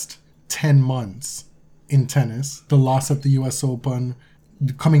last 10 months in tennis, the loss at the US Open,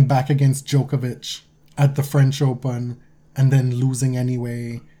 coming back against Djokovic at the French Open, and then losing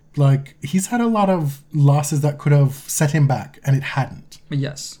anyway. Like, he's had a lot of losses that could have set him back, and it hadn't.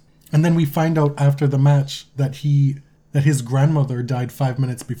 Yes. And then we find out after the match that his grandmother died 5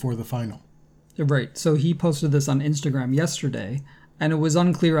 minutes before the final. Right. So he posted this on Instagram yesterday, and it was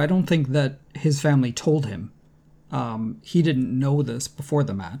unclear. I don't think that his family told him. He didn't know this before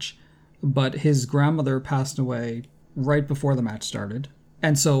the match, but his grandmother passed away right before the match started.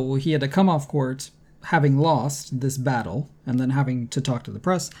 And so he had to come off court having lost this battle, and then having to talk to the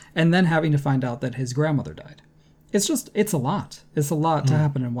press, and then having to find out that his grandmother died. It's a lot. It's a lot to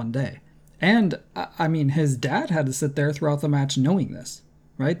happen in one day. And, I mean, his dad had to sit there throughout the match knowing this,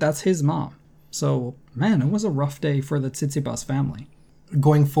 right? That's his mom. So, man, it was a rough day for the Tsitsipas family.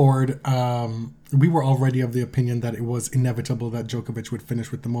 Going forward, we were already of the opinion that it was inevitable that Djokovic would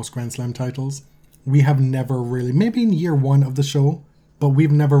finish with the most Grand Slam titles. We have never really, maybe in year one of the show, but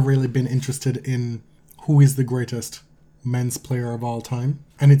we've never really been interested in who is the greatest men's player of all time.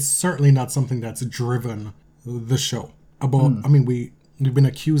 And it's certainly not something that's driven the show. I mean, we've been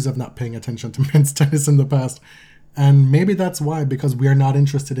accused of not paying attention to men's tennis in the past. And maybe that's why, because we are not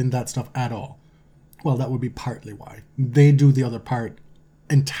interested in that stuff at all. Well, that would be partly why. They do the other part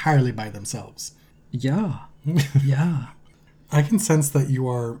entirely by themselves. Yeah. Yeah. I can sense that you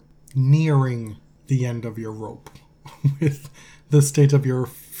are nearing the end of your rope with the state of your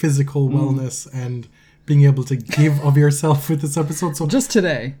physical wellness and being able to give of yourself with this episode. So just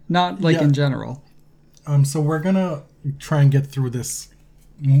today, not like in general. So we're going to try and get through this.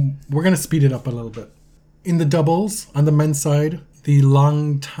 We're going to speed it up a little bit. In the doubles, on the men's side, the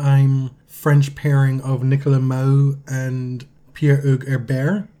long-time French pairing of Nicolas Mahut and Pierre-Hugues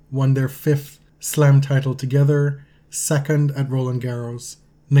Herbert won their 5th slam title together, 2nd at Roland Garros.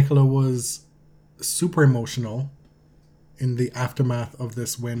 Nicolas was super emotional in the aftermath of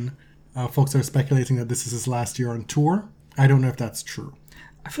this win. Folks are speculating that this is his last year on tour. I don't know if that's true.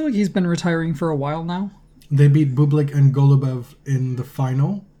 I feel like he's been retiring for a while now. They beat Bublik and Golubev in the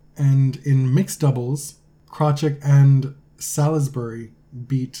final. And in mixed doubles, Krejčíková and Salisbury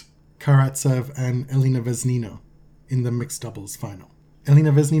beat Karatsev and Elina Vesnina in the mixed doubles final.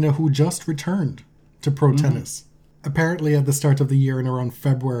 Elina Vesnina, who just returned to pro tennis. Apparently at the start of the year in around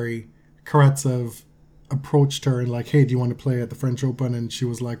February, Karatsev approached her and like, hey, do you want to play at the French Open? And she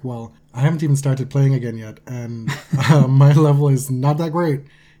was like, well, I haven't even started playing again yet. And my level is not that great.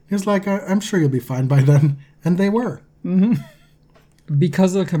 He was like, I'm sure you'll be fine by then. And they were. Mm-hmm.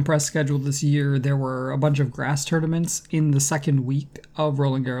 Because of the compressed schedule this year, there were a bunch of grass tournaments in the second week of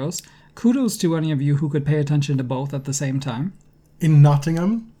Roland Garros. Kudos to any of you who could pay attention to both at the same time. In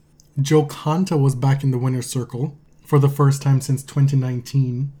Nottingham, Jo Konta was back in the winner's circle for the first time since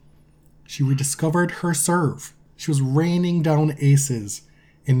 2019. She rediscovered her serve. She was raining down aces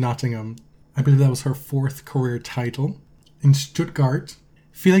in Nottingham. I believe that was her 4th career title. In Stuttgart,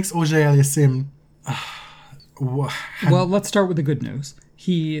 Felix Auger-Aliassime... Well, let's start with the good news.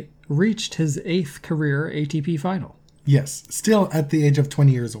 He reached his 8th career ATP final. Yes, still at the age of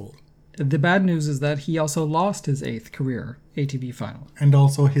 20 years old. The bad news is that he also lost his 8th career ATP final. And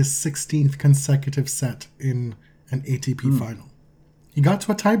also his 16th consecutive set in an ATP final. He got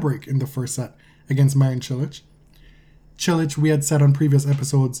to a tiebreak in the first set against Marin Cilic. Cilic, we had said on previous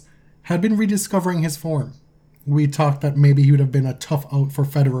episodes, had been rediscovering his form. We talked that maybe he would have been a tough out for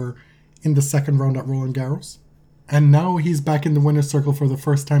Federer in the second round at Roland Garros. And now he's back in the winner's circle for the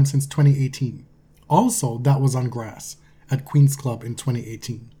first time since 2018. Also, that was on grass at Queen's Club in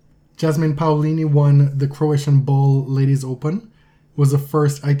 2018. Jasmine Paolini won the Croatian Ball Ladies Open. Was the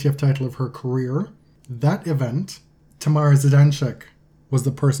first ITF title of her career. That event, Tamara Zidansek was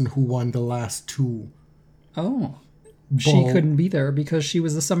the person who won the last 2. Oh. She couldn't be there because she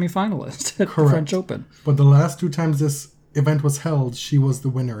was the semifinalist at the French Open. But the last 2 times this event was held, she was the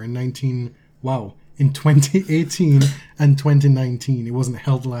winner in 2018 and 2019. It wasn't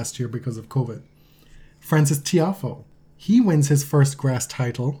held last year because of COVID. Francis Tiafoe, he wins his first grass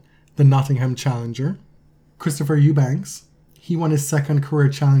title, the Nottingham Challenger. Christopher Eubanks, he won his 2nd career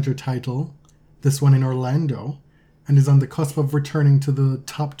Challenger title, this one in Orlando, and is on the cusp of returning to the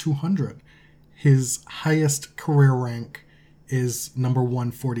top 200. His highest career rank is number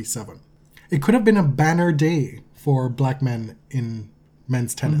 147. It could have been a banner day for black men in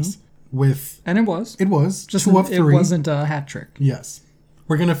men's tennis. And it was. It was. Just 2 of 3. It wasn't a hat trick. Yes.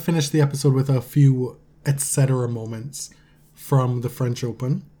 We're going to finish the episode with a few etc. moments from the French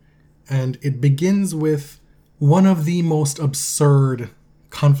Open. And it begins with one of the most absurd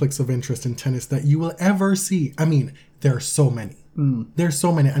conflicts of interest in tennis that you will ever see. I mean, there are so many. There's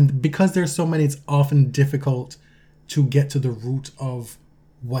so many. And because there's so many, it's often difficult to get to the root of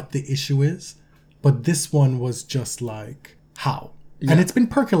what the issue is. But this one was just like, how? Yeah. And it's been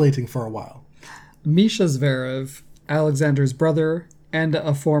percolating for a while. Misha Zverev, Alexander's brother, and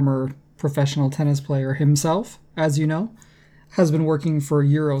a former professional tennis player himself, as you know, has been working for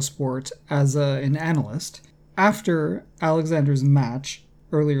Eurosport as an analyst. After Alexander's match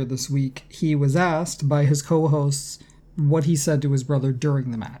earlier this week, he was asked by his co-hosts what he said to his brother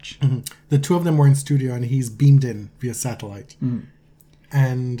during the match. Mm-hmm. The two of them were in studio, and he's beamed in via satellite. Mm.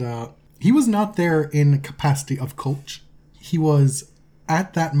 And he was not there in capacity of coach. He was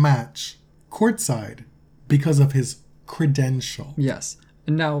at that match courtside because of his credential. Yes.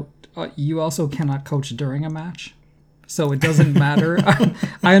 Now, you also cannot coach during a match, so it doesn't matter.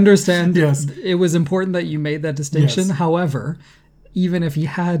 I understand. Yes. It was important that you made that distinction. Yes. However, even if he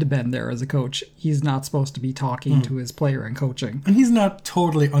had been there as a coach, he's not supposed to be talking to his player and coaching. And he's not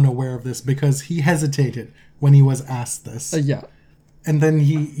totally unaware of this because he hesitated when he was asked this. Yeah. And then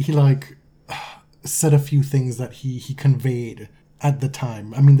he like said a few things that he conveyed at the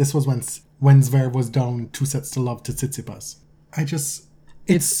time. I mean, this was when Zverev was down 2-0 to Tsitsipas.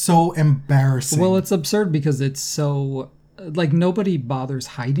 It's so embarrassing. Well, it's absurd because it's so, like, nobody bothers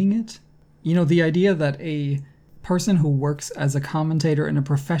hiding it. You know, the idea that a person who works as a commentator in a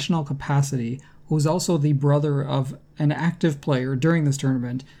professional capacity, who's also the brother of an active player during this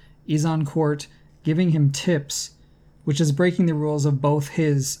tournament, is on court giving him tips, which is breaking the rules of both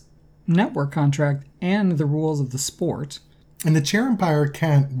his network contract and the rules of the sport. And the chair umpire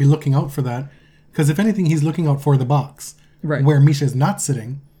can't be looking out for that, because if anything, he's looking out for the box. Right. Where Misha is not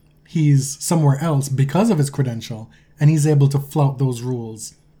sitting, he's somewhere else because of his credential, and he's able to flout those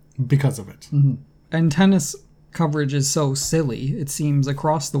rules because of it. Mm-hmm. And tennis coverage is so silly, it seems,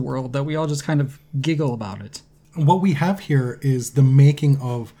 across the world, that we all just kind of giggle about it. What we have here is the making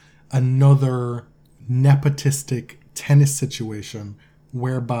of another nepotistic tennis situation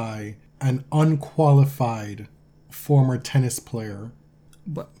whereby an unqualified former tennis player...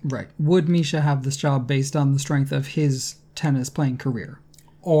 But, right. Would Misha have this job based on the strength of his tennis playing career?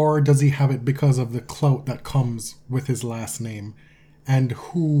 Or does he have it because of the clout that comes with his last name and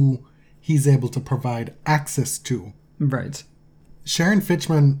who he's able to provide access to? Right. Sharon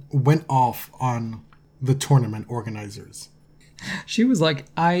Fitchman went off on the tournament organizers. She was like,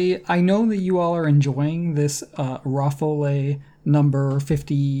 I know that you all are enjoying this Rafole number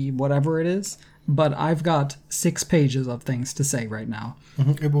 50, whatever it is, but I've got 6 pages of things to say right now.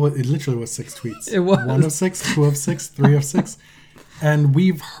 Mm-hmm. It literally was 6 tweets. It was. 1 of 6, 2 of 6, 3 of 6. And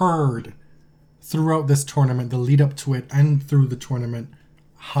we've heard throughout this tournament, the lead up to it and through the tournament,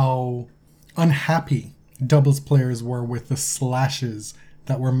 how unhappy doubles players were with the slashes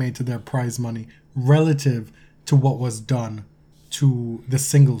that were made to their prize money relative to what was done to the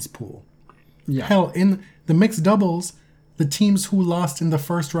singles pool. Yeah. Hell, in the mixed doubles, the teams who lost in the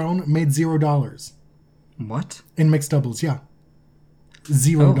first round made $0. What? In mixed doubles, yeah.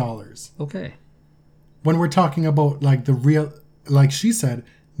 $0. Okay. When we're talking about like the real, like she said,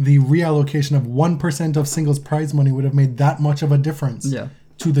 the reallocation of 1% of singles prize money would have made that much of a difference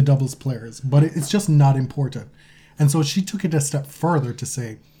to the doubles players. But it's just not important. And so she took it a step further to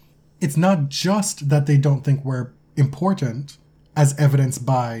say, it's not just that they don't think we're important, as evidenced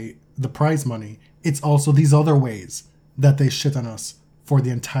by the prize money. It's also these other ways that they shit on us for the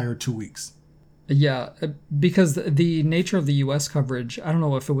entire 2 weeks. Yeah, because the nature of the U.S. coverage, I don't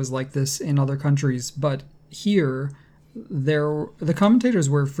know if it was like this in other countries, but here, the commentators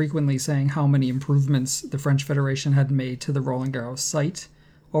were frequently saying how many improvements the French Federation had made to the Roland Garros site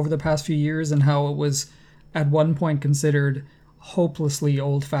over the past few years, and how it was at one point considered hopelessly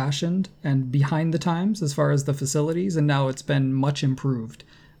old-fashioned and behind the times as far as the facilities, and now it's been much improved.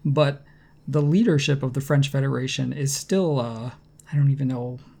 But the leadership of the French Federation is still, I don't even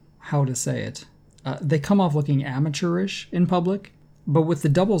know how to say it. They come off looking amateurish in public, but with the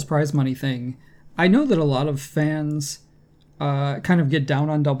doubles prize money thing, I know that a lot of fans kind of get down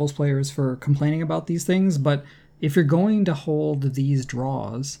on doubles players for complaining about these things, but if you're going to hold these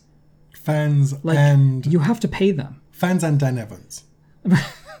draws, fans like, and... you have to pay them. Fans and Dan Evans.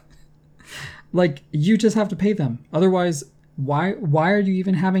 Like, you just have to pay them. Otherwise, why are you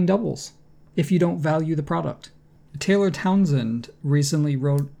even having doubles if you don't value the product? Taylor Townsend recently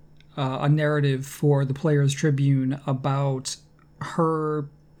wrote a narrative for the Players Tribune about her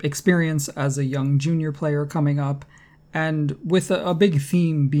experience as a young junior player coming up, and with a big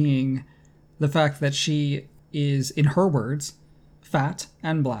theme being the fact that she is, in her words, fat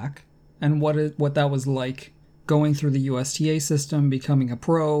and black, and what that was like going through the USTA system, becoming a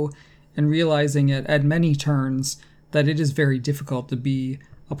pro, and realizing it at many turns that it is very difficult to be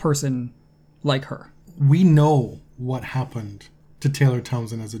a person like her. We know what happened to Taylor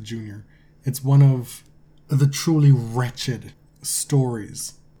Townsend as a junior. It's one of the truly wretched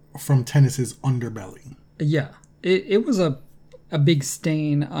stories from tennis's underbelly. Yeah, it was a big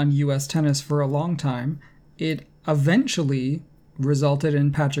stain on U.S. tennis for a long time. It eventually resulted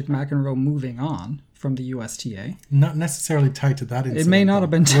in Patrick McEnroe moving on from the USTA. Not necessarily tied to that incident. It may not have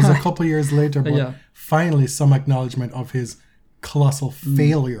been tied. It was a couple years later, but finally some acknowledgement of his colossal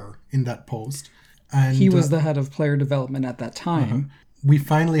failure in that post. And he was the head of player development at that time. We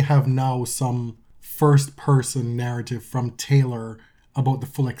finally have now some first-person narrative from Taylor about the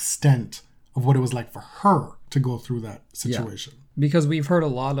full extent of what it was like for her to go through that situation. Yeah. Because we've heard a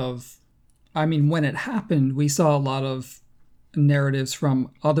lot of, when it happened, we saw a lot of narratives from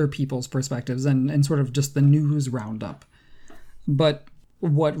other people's perspectives and sort of just the news roundup. But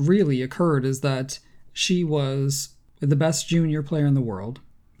what really occurred is that she was the best junior player in the world,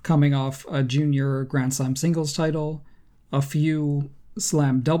 coming off a junior Grand Slam singles title, a few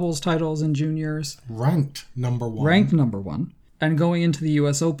Slam doubles titles in juniors. Ranked number one. And going into the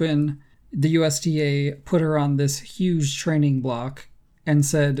US Open, the USTA put her on this huge training block and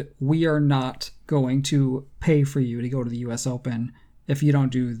said, we are not going to pay for you to go to the US Open if you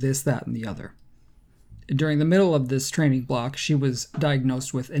don't do this, that, and the other. During the middle of this training block, she was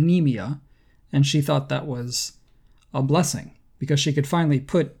diagnosed with anemia, and she thought that was a blessing because she could finally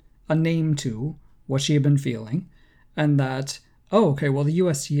put a name to what she had been feeling, and that, the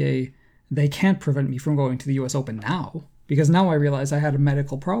USTA, they can't prevent me from going to the US Open now because now I realize I had a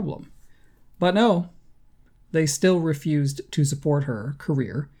medical problem. But no, they still refused to support her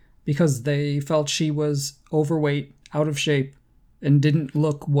career because they felt she was overweight, out of shape, and didn't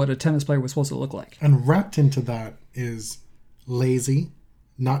look what a tennis player was supposed to look like. And wrapped into that is lazy,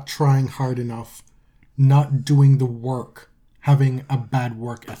 not trying hard enough, not doing the work, having a bad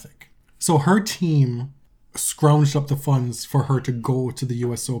work ethic. So her team scrounged up the funds for her to go to the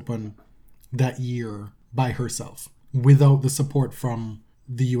US Open that year by herself without the support from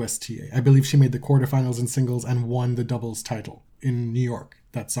the USTA. I believe she made the quarterfinals in singles and won the doubles title in New York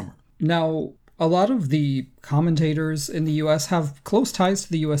that summer. Now, a lot of the commentators in the US have close ties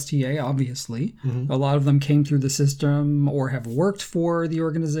to the USTA, obviously. Mm-hmm. A lot of them came through the system or have worked for the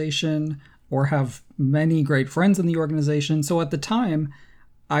organization or have many great friends in the organization. So at the time,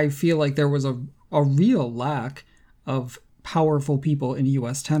 I feel like there was a real lack of powerful people in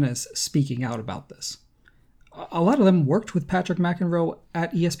US tennis speaking out about this. A lot of them worked with Patrick McEnroe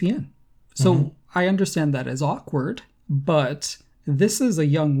at ESPN. So I understand that as awkward, but this is a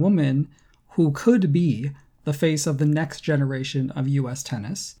young woman who could be the face of the next generation of US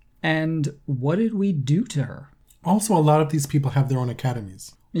tennis. And what did we do to her? Also, a lot of these people have their own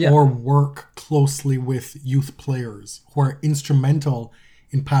academies or work closely with youth players who are instrumental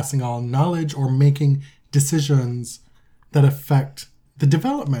in passing on knowledge or making decisions that affect the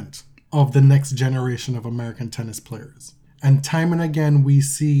development of the next generation of American tennis players. And time and again, we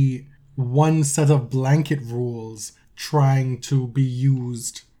see one set of blanket rules trying to be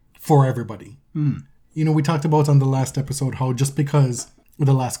used for everybody. We talked about on the last episode how just because,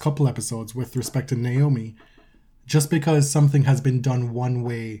 the last couple episodes with respect to Naomi, just because something has been done one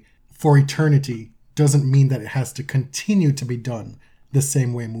way for eternity doesn't mean that it has to continue to be done the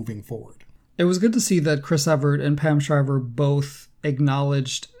same way moving forward. It was good to see that Chris Evert and Pam Shriver both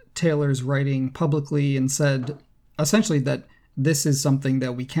acknowledged Taylor's writing publicly and said essentially that this is something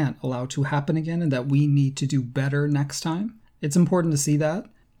that we can't allow to happen again and that we need to do better next time. It's important to see that.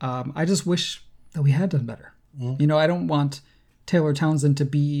 I just wish that we had done better. I don't want Taylor Townsend to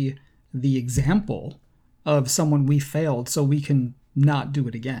be the example of someone we failed so we can not do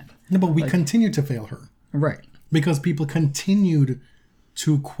it again. No, but we continue to fail her. Right. Because people continued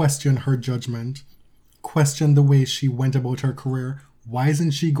to question her judgment, question the way she went about her career. Why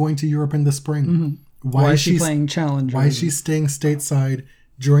isn't she going to Europe in the spring? Why is she playing challengers? Why is she staying stateside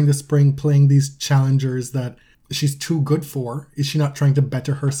during the spring playing these challengers that she's too good for? Is she not trying to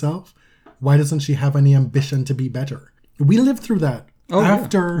better herself? Why doesn't she have any ambition to be better? We lived through that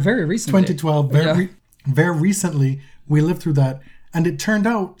after very recently. 2012. Very recently, we lived through that. And it turned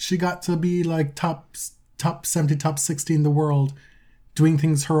out she got to be like top 70, top 60 in the world, doing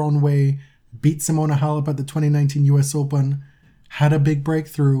things her own way, beat Simona Halep at the 2019 US Open, had a big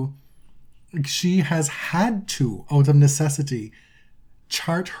breakthrough. She has had to, out of necessity,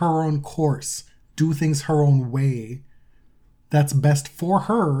 chart her own course, do things her own way. That's best for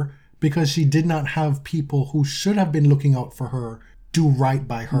her because she did not have people who should have been looking out for her do right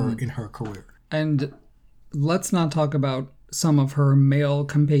by her in her career. And let's not talk about some of her male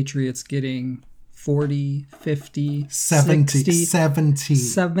compatriots getting 40, 50, 70 60,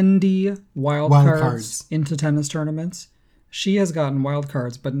 70 wild cards into tennis tournaments. she has gotten wild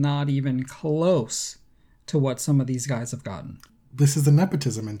cards, but not even close to what some of these guys have gotten. This is the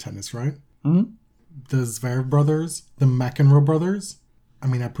nepotism in tennis, right? Mm-hmm. The Zverev brothers, the McEnroe brothers. I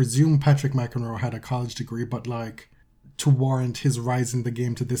mean, I presume Patrick McEnroe had a college degree, but like, to warrant his rise in the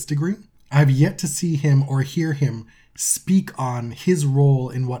game to this degree, I've yet to see him or hear him speak on his role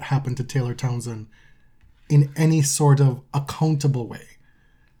in what happened to Taylor Townsend in any sort of accountable way.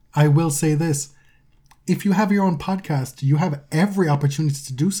 I will say this. If you have your own podcast, you have every opportunity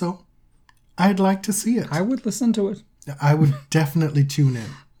to do so. I'd like to see it. I would listen to it. I would definitely tune in.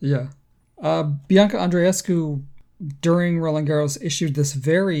 Yeah. Bianca Andreescu, during Roland Garros, issued this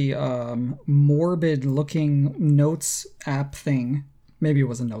very morbid-looking notes app thing. Maybe it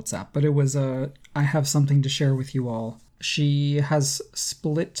was a notes app, but it was I have something to share with you all. She has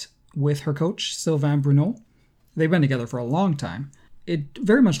split with her coach, Sylvain Bruneau. They've been together for a long time. It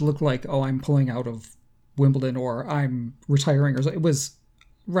very much looked like, oh, I'm pulling out of Wimbledon or I'm retiring. Or it was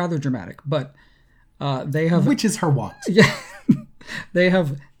rather dramatic, but they have... Which is her want. Yeah. They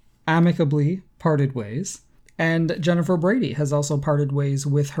have amicably parted ways. And Jennifer Brady has also parted ways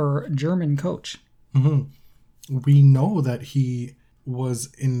with her German coach. Mm-hmm. We know that he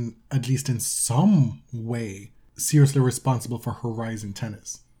was at least in some way, seriously responsible for her rise in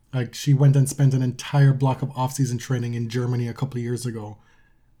tennis. Like, she went and spent an entire block of off-season training in Germany a couple of years ago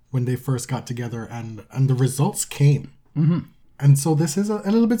when they first got together, and the results came. Mm-hmm. And so this is a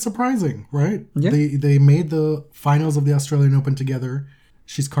little bit surprising, right? Yeah. They made the finals of the Australian Open together.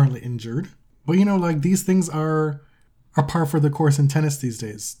 She's currently injured. But, you know, like, these things are par for the course in tennis these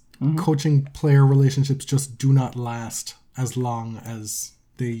days. Mm-hmm. Coaching-player relationships just do not last as long as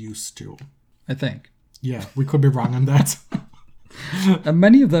they used to. I think. Yeah, we could be wrong on that. And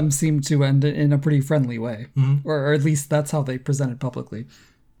many of them seem to end in a pretty friendly way. Mm-hmm. Or at least that's how they presented publicly.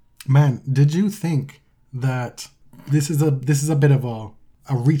 Man, did you think that this is a bit of a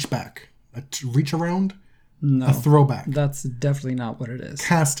reach back, a reach around? No. A throwback. That's definitely not what it is.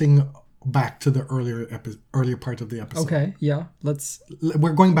 Casting back to the earlier part of the episode. Okay, yeah.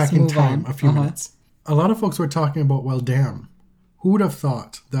 We're going back in time a few Uh-huh. minutes. A lot of folks were talking about, well, damn, who would have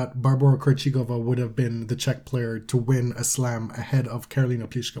thought that Barbora Krejčíková would have been the Czech player to win a slam ahead of Karolina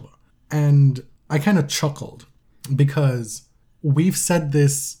Pliskova? And I kind of chuckled because we've said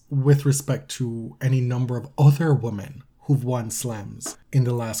this with respect to any number of other women who've won slams in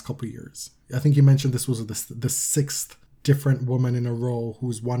the last couple of years. I think you mentioned this was the sixth different woman in a row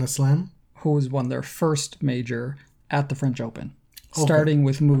who's won a slam. Who's won their first major at the French Open, Okay. starting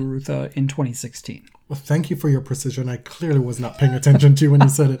with Muguruza in 2016. Well, thank you for your precision. I clearly was not paying attention to you when you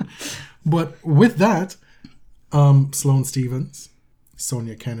said it. But with that, Sloane Stephens,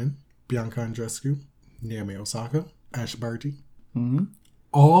 Sonia Kenin, Bianca Andreescu, Naomi Osaka, Ash Barty. Mm-hmm.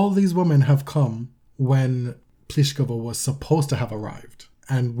 All these women have come when Pliskova was supposed to have arrived.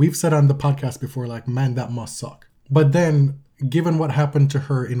 And we've said on the podcast before, like, man, that must suck. But then, given what happened to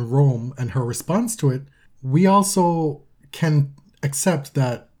her in Rome and her response to it, we also can accept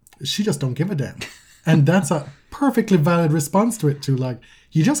that she just don't give a damn. And that's a perfectly valid response to it, too. Like,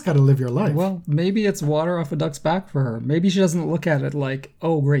 you just got to live your life. Well, maybe it's water off a duck's back for her. Maybe she doesn't look at it like,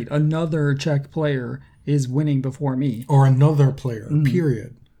 oh, great, another Czech player is winning before me. Or another player,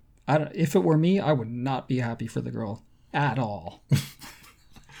 period. If it were me, I would not be happy for the girl at all.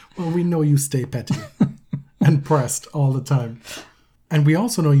 Well, we know you stay petty and pressed all the time. And we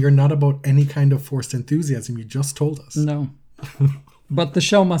also know you're not about any kind of forced enthusiasm. You just told us. No. But the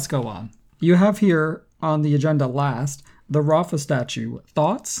show must go on. You have here on the agenda last, the Rafa statue.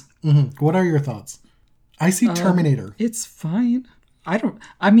 Thoughts? Mm-hmm. What are your thoughts? I see Terminator. It's fine.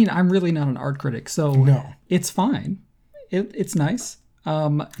 I'm really not an art critic, so No. It's fine. It's nice.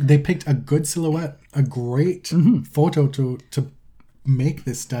 They picked a good silhouette, a great photo to make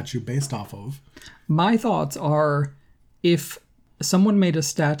this statue based off of. My thoughts are, if someone made a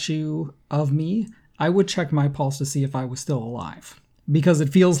statue of me, I would check my pulse to see if I was still alive. Because it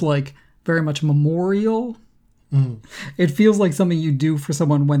feels like very much memorial. It feels like something you do for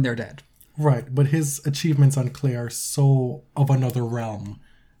someone when they're dead. Right, but his achievements on clay are so of another realm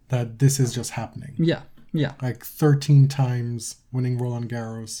that this is just happening. Yeah. Like 13 times winning Roland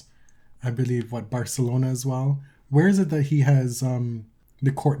Garros. I believe, Barcelona as well. Where is it that he has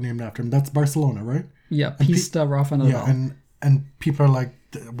the court named after him? That's Barcelona, right? Yeah, Pista Rafa Nadal. Yeah, and people are like,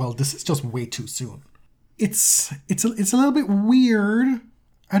 well, this is just way too soon. It's a little bit weird.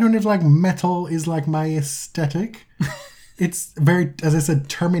 I don't know if like metal is like my aesthetic. It's very, as I said,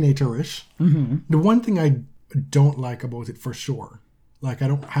 Terminator-ish. Mm-hmm. The one thing I don't like about it for sure, like I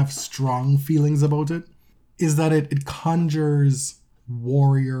don't have strong feelings about it, is that it conjures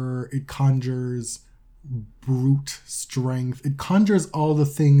warrior, it conjures brute strength. It conjures all the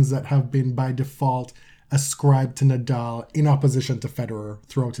things that have been by default ascribed to Nadal in opposition to Federer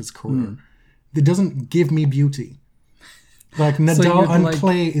throughout his career. It doesn't give me beauty. Like Nadal on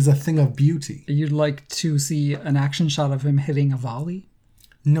clay is a thing of beauty. You'd like to see an action shot of him hitting a volley?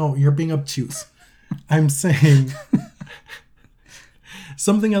 No, you're being obtuse. I'm saying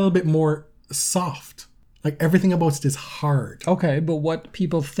something a little bit more soft. Like everything about it is hard. Okay, but what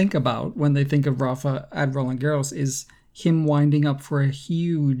people think about when they think of Rafa at Roland Garros is him winding up for a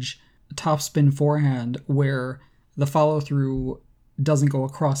huge topspin forehand where the follow-through doesn't go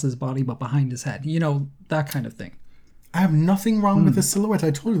across his body but behind his head. You know, that kind of thing. I have nothing wrong with the silhouette.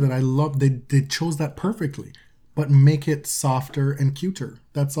 I told you that I love they chose that perfectly. But make it softer and cuter.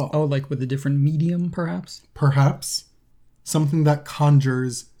 That's all. Oh, like with a different medium, perhaps? Perhaps. Something that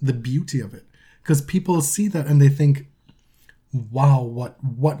conjures the beauty of it. Because people see that and they think, wow,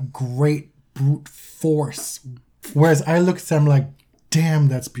 what great brute force. Whereas I look at them like, damn,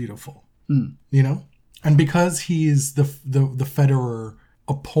 that's beautiful. You know? And because he's the Federer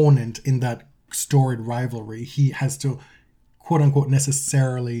opponent in that storied rivalry, he has to, quote unquote,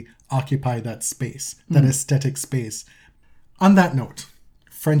 necessarily occupy that space, that aesthetic space. On that note,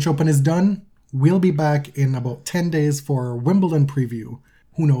 French Open is done. We'll be back in about 10 days for Wimbledon preview.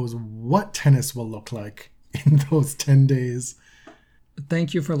 Who knows what tennis will look like in those 10 days.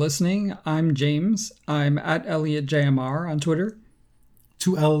 Thank you for listening. I'm James. I'm at ElliotJMR on Twitter.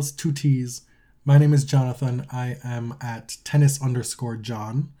 2 L's, 2 T's. My name is Jonathan. I am at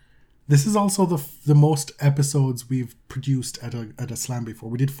tennis_John. This is also the most episodes we've produced at a slam before.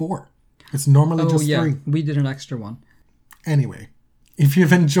 We did 4. It's normally just 3. We did an extra one. Anyway, if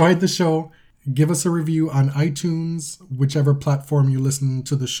you've enjoyed the show, give us a review on iTunes, whichever platform you listen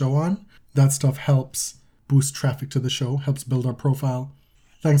to the show on. That stuff helps boost traffic to the show, helps build our profile.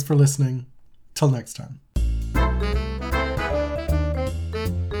 Thanks for listening. Till next time.